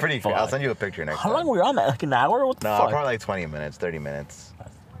 It's pretty cool. I'll send you a picture next How time. long were you on that? Like an hour? What the No, fuck? probably like 20 minutes, 30 minutes.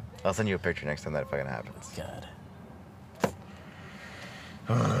 I'll send you a picture next time that fucking happens. God.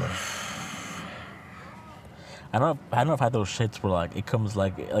 I don't know if I had those shits where like it comes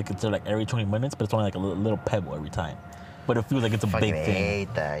like it's like every 20 minutes, but it's only like a little pebble every time. But it feels like it's a Fucking big thing.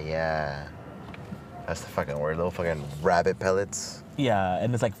 hate that, yeah. That's the fucking word. Little fucking rabbit pellets. Yeah,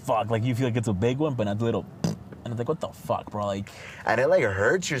 and it's like fuck, like you feel like it's a big one, but not the little. And it's like what the fuck, bro? Like And it like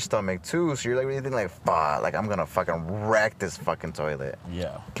hurts your stomach too, so you're like really thinking like, fuck, like I'm gonna fucking wreck this fucking toilet.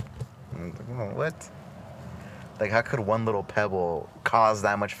 yeah, And, you know, what? Like how could one little pebble cause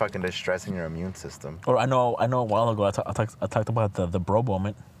that much fucking distress in your immune system? or I know a while ago I talked about the bro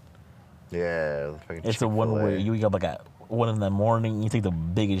moment. Yeah, the fucking It's the one Chick-fil-A. where you wake up like at 1 in the morning, you take the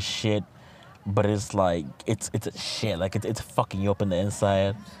biggest shit, but it's like it's a shit, like it's fucking you up in the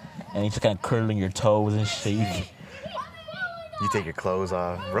inside, and you're just kind of curling your toes and shit. You take your clothes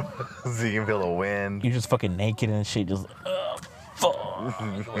off, bro, so you can feel the wind. You're just fucking naked and shit, just fuck.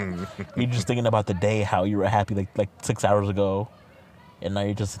 You're just thinking about the day, how you were happy like 6 hours ago, and now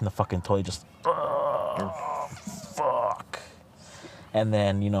you're just in the fucking toilet, just fuck. And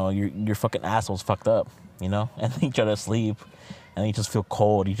then your fucking asshole's fucked up, and then you try to sleep, and then you just feel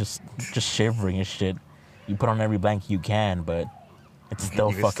cold. You just shivering and shit. You put on every blanket you can, but it's still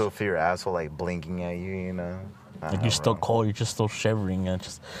You can fucked. still feel your asshole like blinking at you, you know? I Like don't you're know, still bro. cold. You're just still shivering, and it's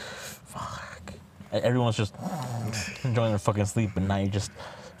just fuck. And everyone's just enjoying their fucking sleep, and now you're just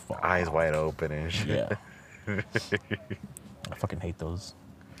fuck. Eyes wide open and shit. Yeah. I fucking hate those.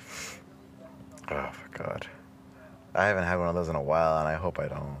 Oh, my God. I haven't had one of those in a while, and I hope I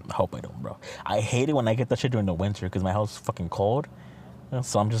don't. I hope I don't, bro. I hate it when I get that shit during the winter because my house is fucking cold.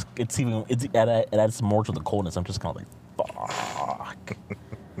 So I'm just, it adds more to the coldness. I'm just kind of like, fuck.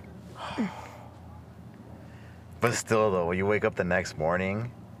 But still, though, when you wake up the next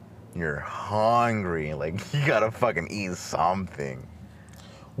morning, you're hungry. Like, you gotta fucking eat something.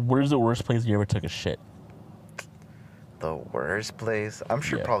 Where's the worst place you ever took a shit? The worst place? I'm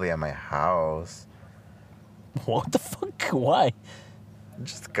sure Yeah. probably at my house. What the fuck? Why?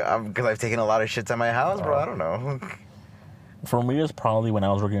 Just because I've taken a lot of shits at my house, bro. I don't know. For me, it's probably when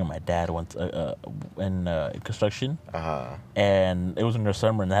I was working with my dad once in construction, Uh-huh. and it was in the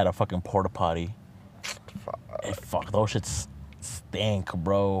summer, and they had a fucking porta potty. And fuck, those shits stink,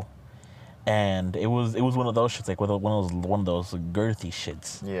 bro. And it was one of those shits, like one of those girthy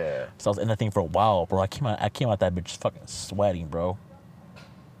shits. Yeah. So I was in that thing for a while, bro. I came out that bitch fucking sweating, bro.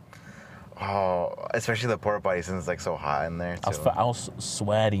 Oh, especially the porta potty since it's like so hot in there too. I was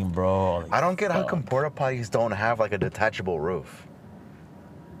sweating, bro. Like, I don't get how fuck. come porta potties don't have like a detachable roof.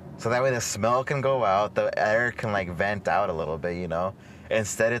 So that way the smell can go out, the air can like vent out a little bit, you know?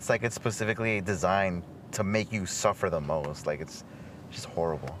 Instead, it's like it's specifically designed to make you suffer the most. Like it's just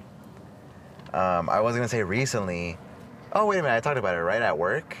horrible. I was gonna say recently. Oh wait a minute, I talked about it right at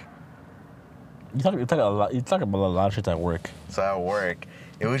work. You talk about a lot of shit at work. So at work,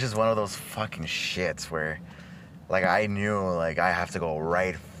 it was just one of those fucking shits where, like, I knew like I have to go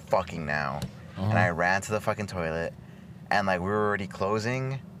right fucking now, and I ran to the fucking toilet, and like we were already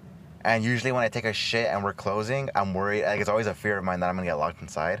closing, and usually when I take a shit and we're closing, I'm worried. Like it's always a fear of mine that I'm gonna get locked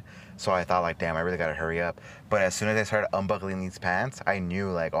inside. So I thought like, damn, I really gotta hurry up. But as soon as I started unbuckling these pants, I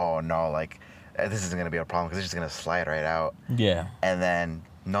knew like, oh no, like this isn't gonna be a problem because it's just gonna slide right out. Yeah. And then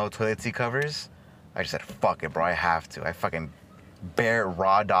no toilet seat covers. I just said, fuck it, bro. I have to. I fucking bare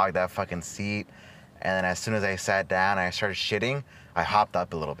raw dog that fucking seat. And then as soon as I sat down and I started shitting, I hopped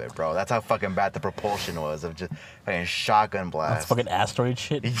up a little bit, bro. That's how fucking bad the propulsion was of just fucking shotgun That's blast. fucking asteroid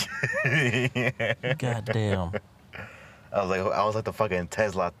shit. Yeah. God damn. I was like the fucking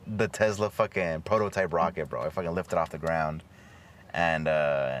Tesla fucking prototype rocket, bro. I fucking lifted off the ground. And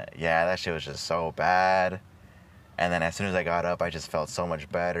yeah, that shit was just so bad. And then as soon as I got up, I just felt so much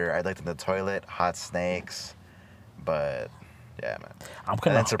better. I looked in the toilet, hot snakes. But yeah, man.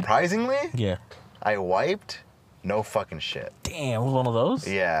 And then surprisingly, yeah, I wiped, no fucking shit. Damn, it was one of those?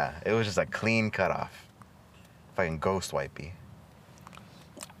 Yeah, it was just a clean cutoff. Fucking ghost wipey.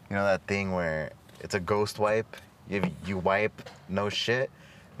 You know that thing where it's a ghost wipe? You wipe no shit,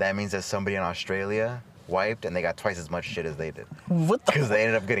 that means that somebody in Australia wiped and they got twice as much shit as they did. What the? Because they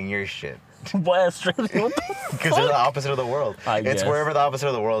ended up getting your shit. Why Australia? What the Because they're the opposite of the world. I guess. It's wherever the opposite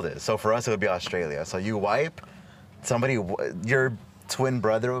of the world is. So for us, it would be Australia. So you wipe, your twin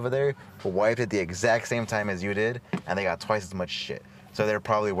brother over there wiped at the exact same time as you did, and they got twice as much shit. So they're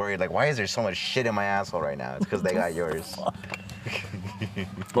probably worried, like, why is there so much shit in my asshole right now? It's because they got yours.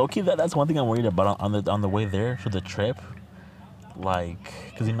 Low-key, that's one thing I'm worried about on the way there for the trip. Like,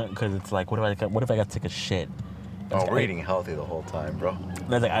 because it's like, what if I got to take a shit? Oh, we're eating healthy the whole time, bro.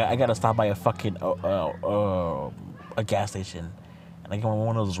 Like, I gotta stop by a fucking a gas station, and I get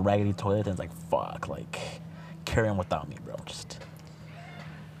one of those raggedy toilets, and it's like, fuck, like, carry on without me, bro. Just.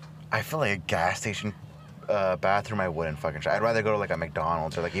 I feel like a gas station bathroom I wouldn't fucking try. I'd rather go to like a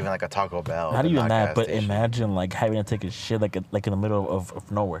McDonald's or like even like a Taco Bell. Not even that, but station. imagine like having to take a shit like in the middle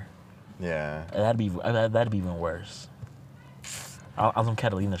of nowhere. Yeah. That'd be even worse. I'm some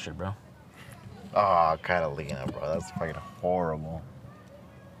Catalina shit, bro. Oh, Catalina, bro. That's fucking horrible.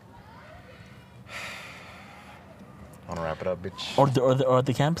 Want to wrap it up, bitch? Or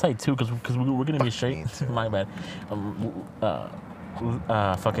the campsite too, because we're gonna be straight. My bad.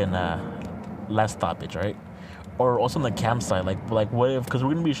 Last stoppage, right? Or also on the campsite, like what if? Because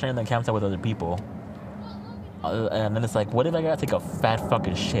we're gonna be sharing the campsite with other people. And then it's like, what if I gotta take a fat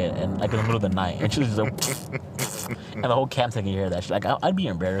fucking shit and like in the middle of the night, and she's just like, and the whole campsite can hear that shit. Like I'd be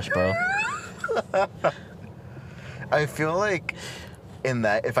embarrassed, bro. I feel like in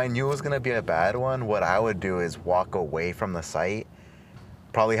that, if I knew it was gonna be a bad one, what I would do is walk away from the site,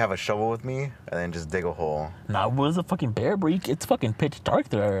 probably have a shovel with me, and then just dig a hole. Nah, what is a fucking bear, bro? It's fucking pitch dark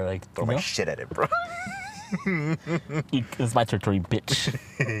there. Like, throw my shit at it, bro. It's my territory,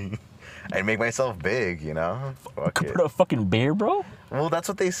 bitch. I'd make myself big, you know? Fuck it. Put a fucking bear, bro? Well, that's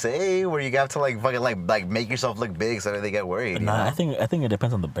what they say, where you have to like fucking like make yourself look big so that they get worried. Nah, you know? I think it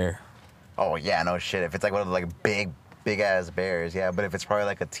depends on the bear. Oh yeah, no shit. If it's like one of the like big ass bears, yeah. But if it's probably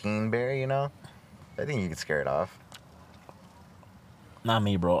like a teen bear, you know, I think you could scare it off. Not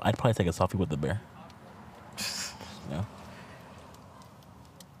me, bro. I'd probably take a selfie with the bear. Yeah.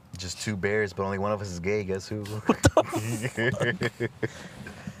 Just two bears, but only one of us is gay. Guess who?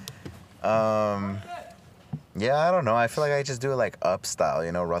 Yeah, I don't know. I feel like I just do it like up style,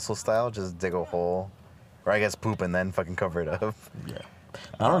 you know, Russell style. Just dig a hole, or I guess poop and then fucking cover it up. Yeah.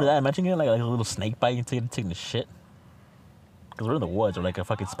 Not only that, imagine getting like a little snake bite and taking the shit. Because we're in the woods, or like a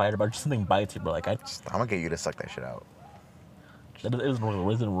fucking spider bite, or just something bites you, bro. Like I'm gonna get you to suck that shit out. It doesn't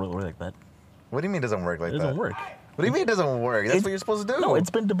work like that. What do you mean it doesn't work like that? It doesn't work. What do you mean it doesn't work? That's what you're supposed to do. No, it's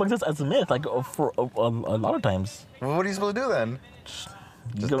been debunked as a myth, like for a lot of times. Well, what are you supposed to do then?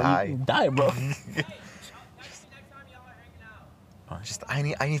 Just die. You die, bro. Just I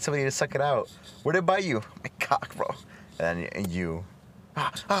need somebody to suck it out. Where'd it bite you? My cock, bro. And you.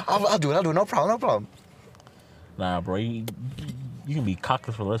 I'll do it. No problem. Nah, bro. You can be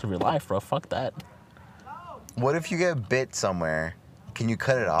cockless for the rest of your life, bro. Fuck that. What if you get bit somewhere? Can you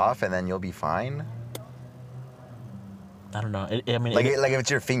cut it off and then you'll be fine? I don't know. Like if it's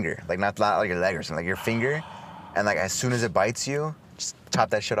your finger, like not like your leg or something, like your finger, and like as soon as it bites you, just chop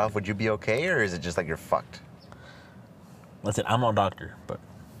that shit off. Would you be okay, or is it just like you're fucked? Listen, I'm no doctor, but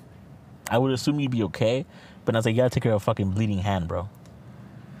I would assume you'd be okay. But I was like, you gotta take care of a fucking bleeding hand, bro.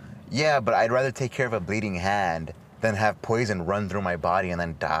 Yeah, but I'd rather take care of a bleeding hand than have poison run through my body and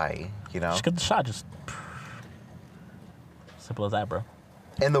then die. You know? Just get the shot. Just simple as that, bro.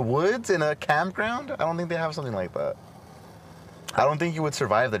 In the woods, in a campground, I don't think they have something like that. I don't think you would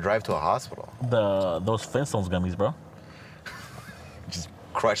survive the drive to a hospital. Those Flintstones gummies, bro. Just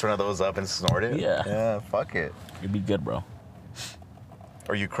crush one of those up and snort it? Yeah. Yeah, fuck it. You'd be good, bro.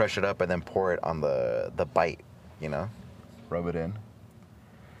 Or you crush it up and then pour it on the bite, you know? Rub it in.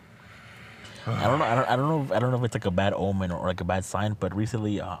 I don't know if it's like a bad omen or like a bad sign, but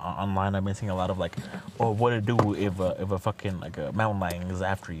recently online I've been seeing a lot of like, oh, what to do if a fucking like a mountain lion is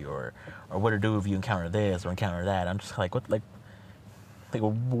after you, or what to do if you encounter this or encounter that. I'm just like, what are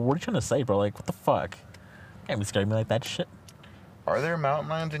you trying to say, bro? Like, what the fuck? You can't be scaring me like that shit. Are there mountain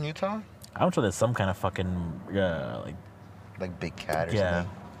lions in Utah? I'm sure there's some kind of fucking like big cat or something.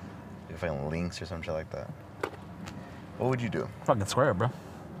 If like lynx or some shit like that. What would you do? Fucking square, bro.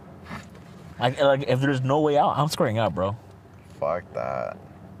 Like if there's no way out, I'm squaring up, bro. Fuck that.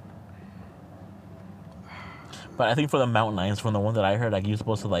 But I think for the mountain lions, from the one that I heard, like you're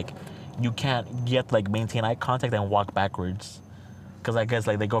supposed to like, you have to like maintain eye contact and walk backwards, because I guess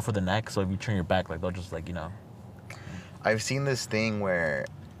like they go for the neck. So if you turn your back, like they'll just like I've seen this thing where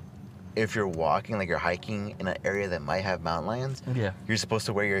if you're walking, like you're hiking in an area that might have mountain lions, Yeah. you're supposed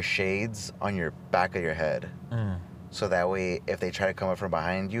to wear your shades on your back of your head. Mm. So that way, if they try to come up from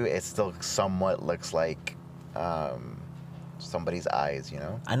behind you, it still somewhat looks like somebody's eyes, you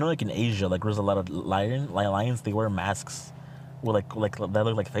know? I know like in Asia, like there's a lot of lions. They wear masks, with like that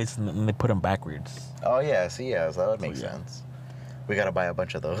look like faces, and then they put them backwards. Oh, yeah. See, yeah, so that would make yeah. sense. We got to buy a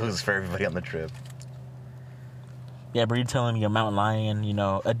bunch of those for everybody on the trip. Yeah, but you're telling me a mountain lion,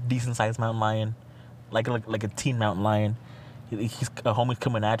 a decent sized mountain lion, like a teen mountain lion, he's a homie's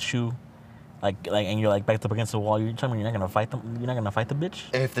coming at you, and you're like backed up against the wall. You're telling me you're not gonna fight them? You're not gonna fight the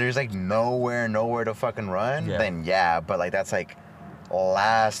bitch? If there's like nowhere to fucking run, Yeah. then yeah. But like that's like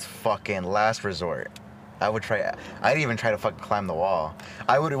last resort. I'd even try to fucking climb the wall.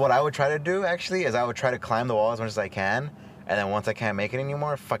 What I would try to do actually is I would try to climb the wall as much as I can, and then once I can't make it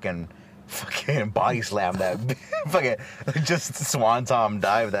anymore, fucking body slam that, fucking just swanton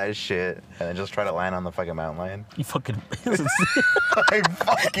dive that shit, and then just try to land on the fucking mountain lion. You fucking. I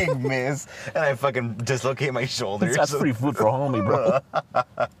fucking miss, and I fucking dislocate my shoulders. That's free food for a homie, bro.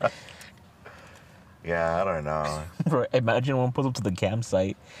 Yeah, I don't know. Bro, imagine one pulls up to the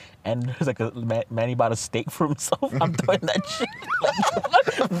campsite and there's like a man he bought a steak for himself. I'm doing that shit.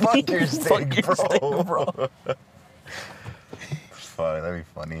 Fuck your steak, bro. Steak, bro. Fuck, that'd be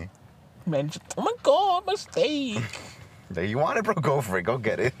funny. Man, oh my god, my steak. Like, you want it, bro? Go for it. Go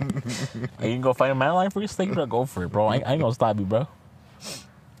get it. You can go find a mountain lion for your steak, bro. Go for it, bro. I ain't gonna stop you, bro.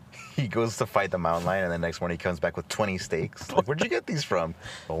 He goes to fight the mountain lion, and the next morning he comes back with 20 steaks. Like, where'd you get these from?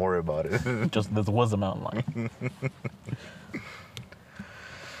 Don't worry about it. Just this was a mountain lion.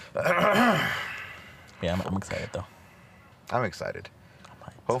 Yeah, I'm excited though. I'm excited.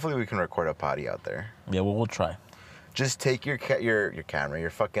 Hopefully we can record a potty out there. Yeah, we'll try. Just take your camera, your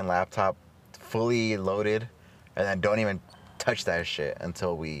fucking laptop, fully loaded, and then don't even touch that shit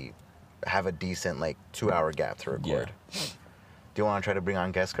until we have a decent 2-hour gap to record. Yeah. Do you want to try to bring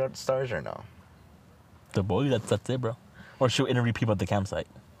on guest stars or no? The boy, that's it, bro. Or should we interview people at the campsite?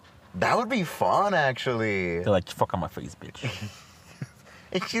 That would be fun, actually. They're like, fuck on my face, bitch.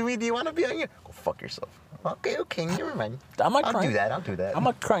 Excuse me, do you want to be on here? Go fuck yourself. Okay, never mind. I'll do that. I'm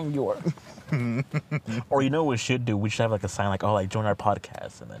a crying your. Or you know what we should do? We should have a sign join our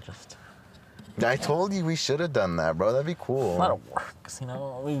podcast, and then just. I told you we should have done that, bro. That'd be cool. A lot of work, 'cause,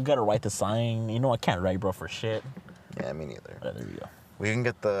 we've got to write the sign. I can't write, bro, for shit. Yeah, me neither. But there you go. We can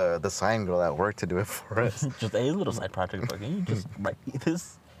get the sign girl at work to do it for us. Just a little side project, bro. Can you just write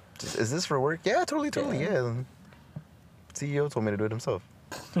this? Is this for work? Yeah, totally, yeah. CEO told me to do it himself.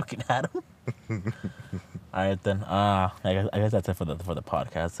 Looking at him. All right then. I guess that's it for the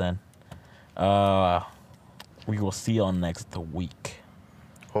podcast then. We will see y'all next week.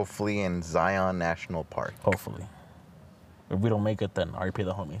 Hopefully in Zion National Park. Hopefully. If we don't make it, then RP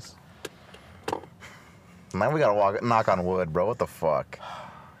the homies. Now we gotta knock on wood, bro. What the fuck?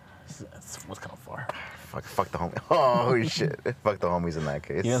 It's what's kind of far. Fuck the homie. Oh shit. Fuck the homies in that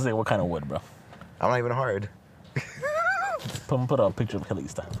case. You didn't say what kind of wood, bro. I'm not even hard. Put a picture of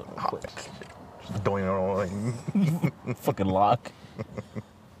Kelly's time real quick. Don't even know. Fucking lock.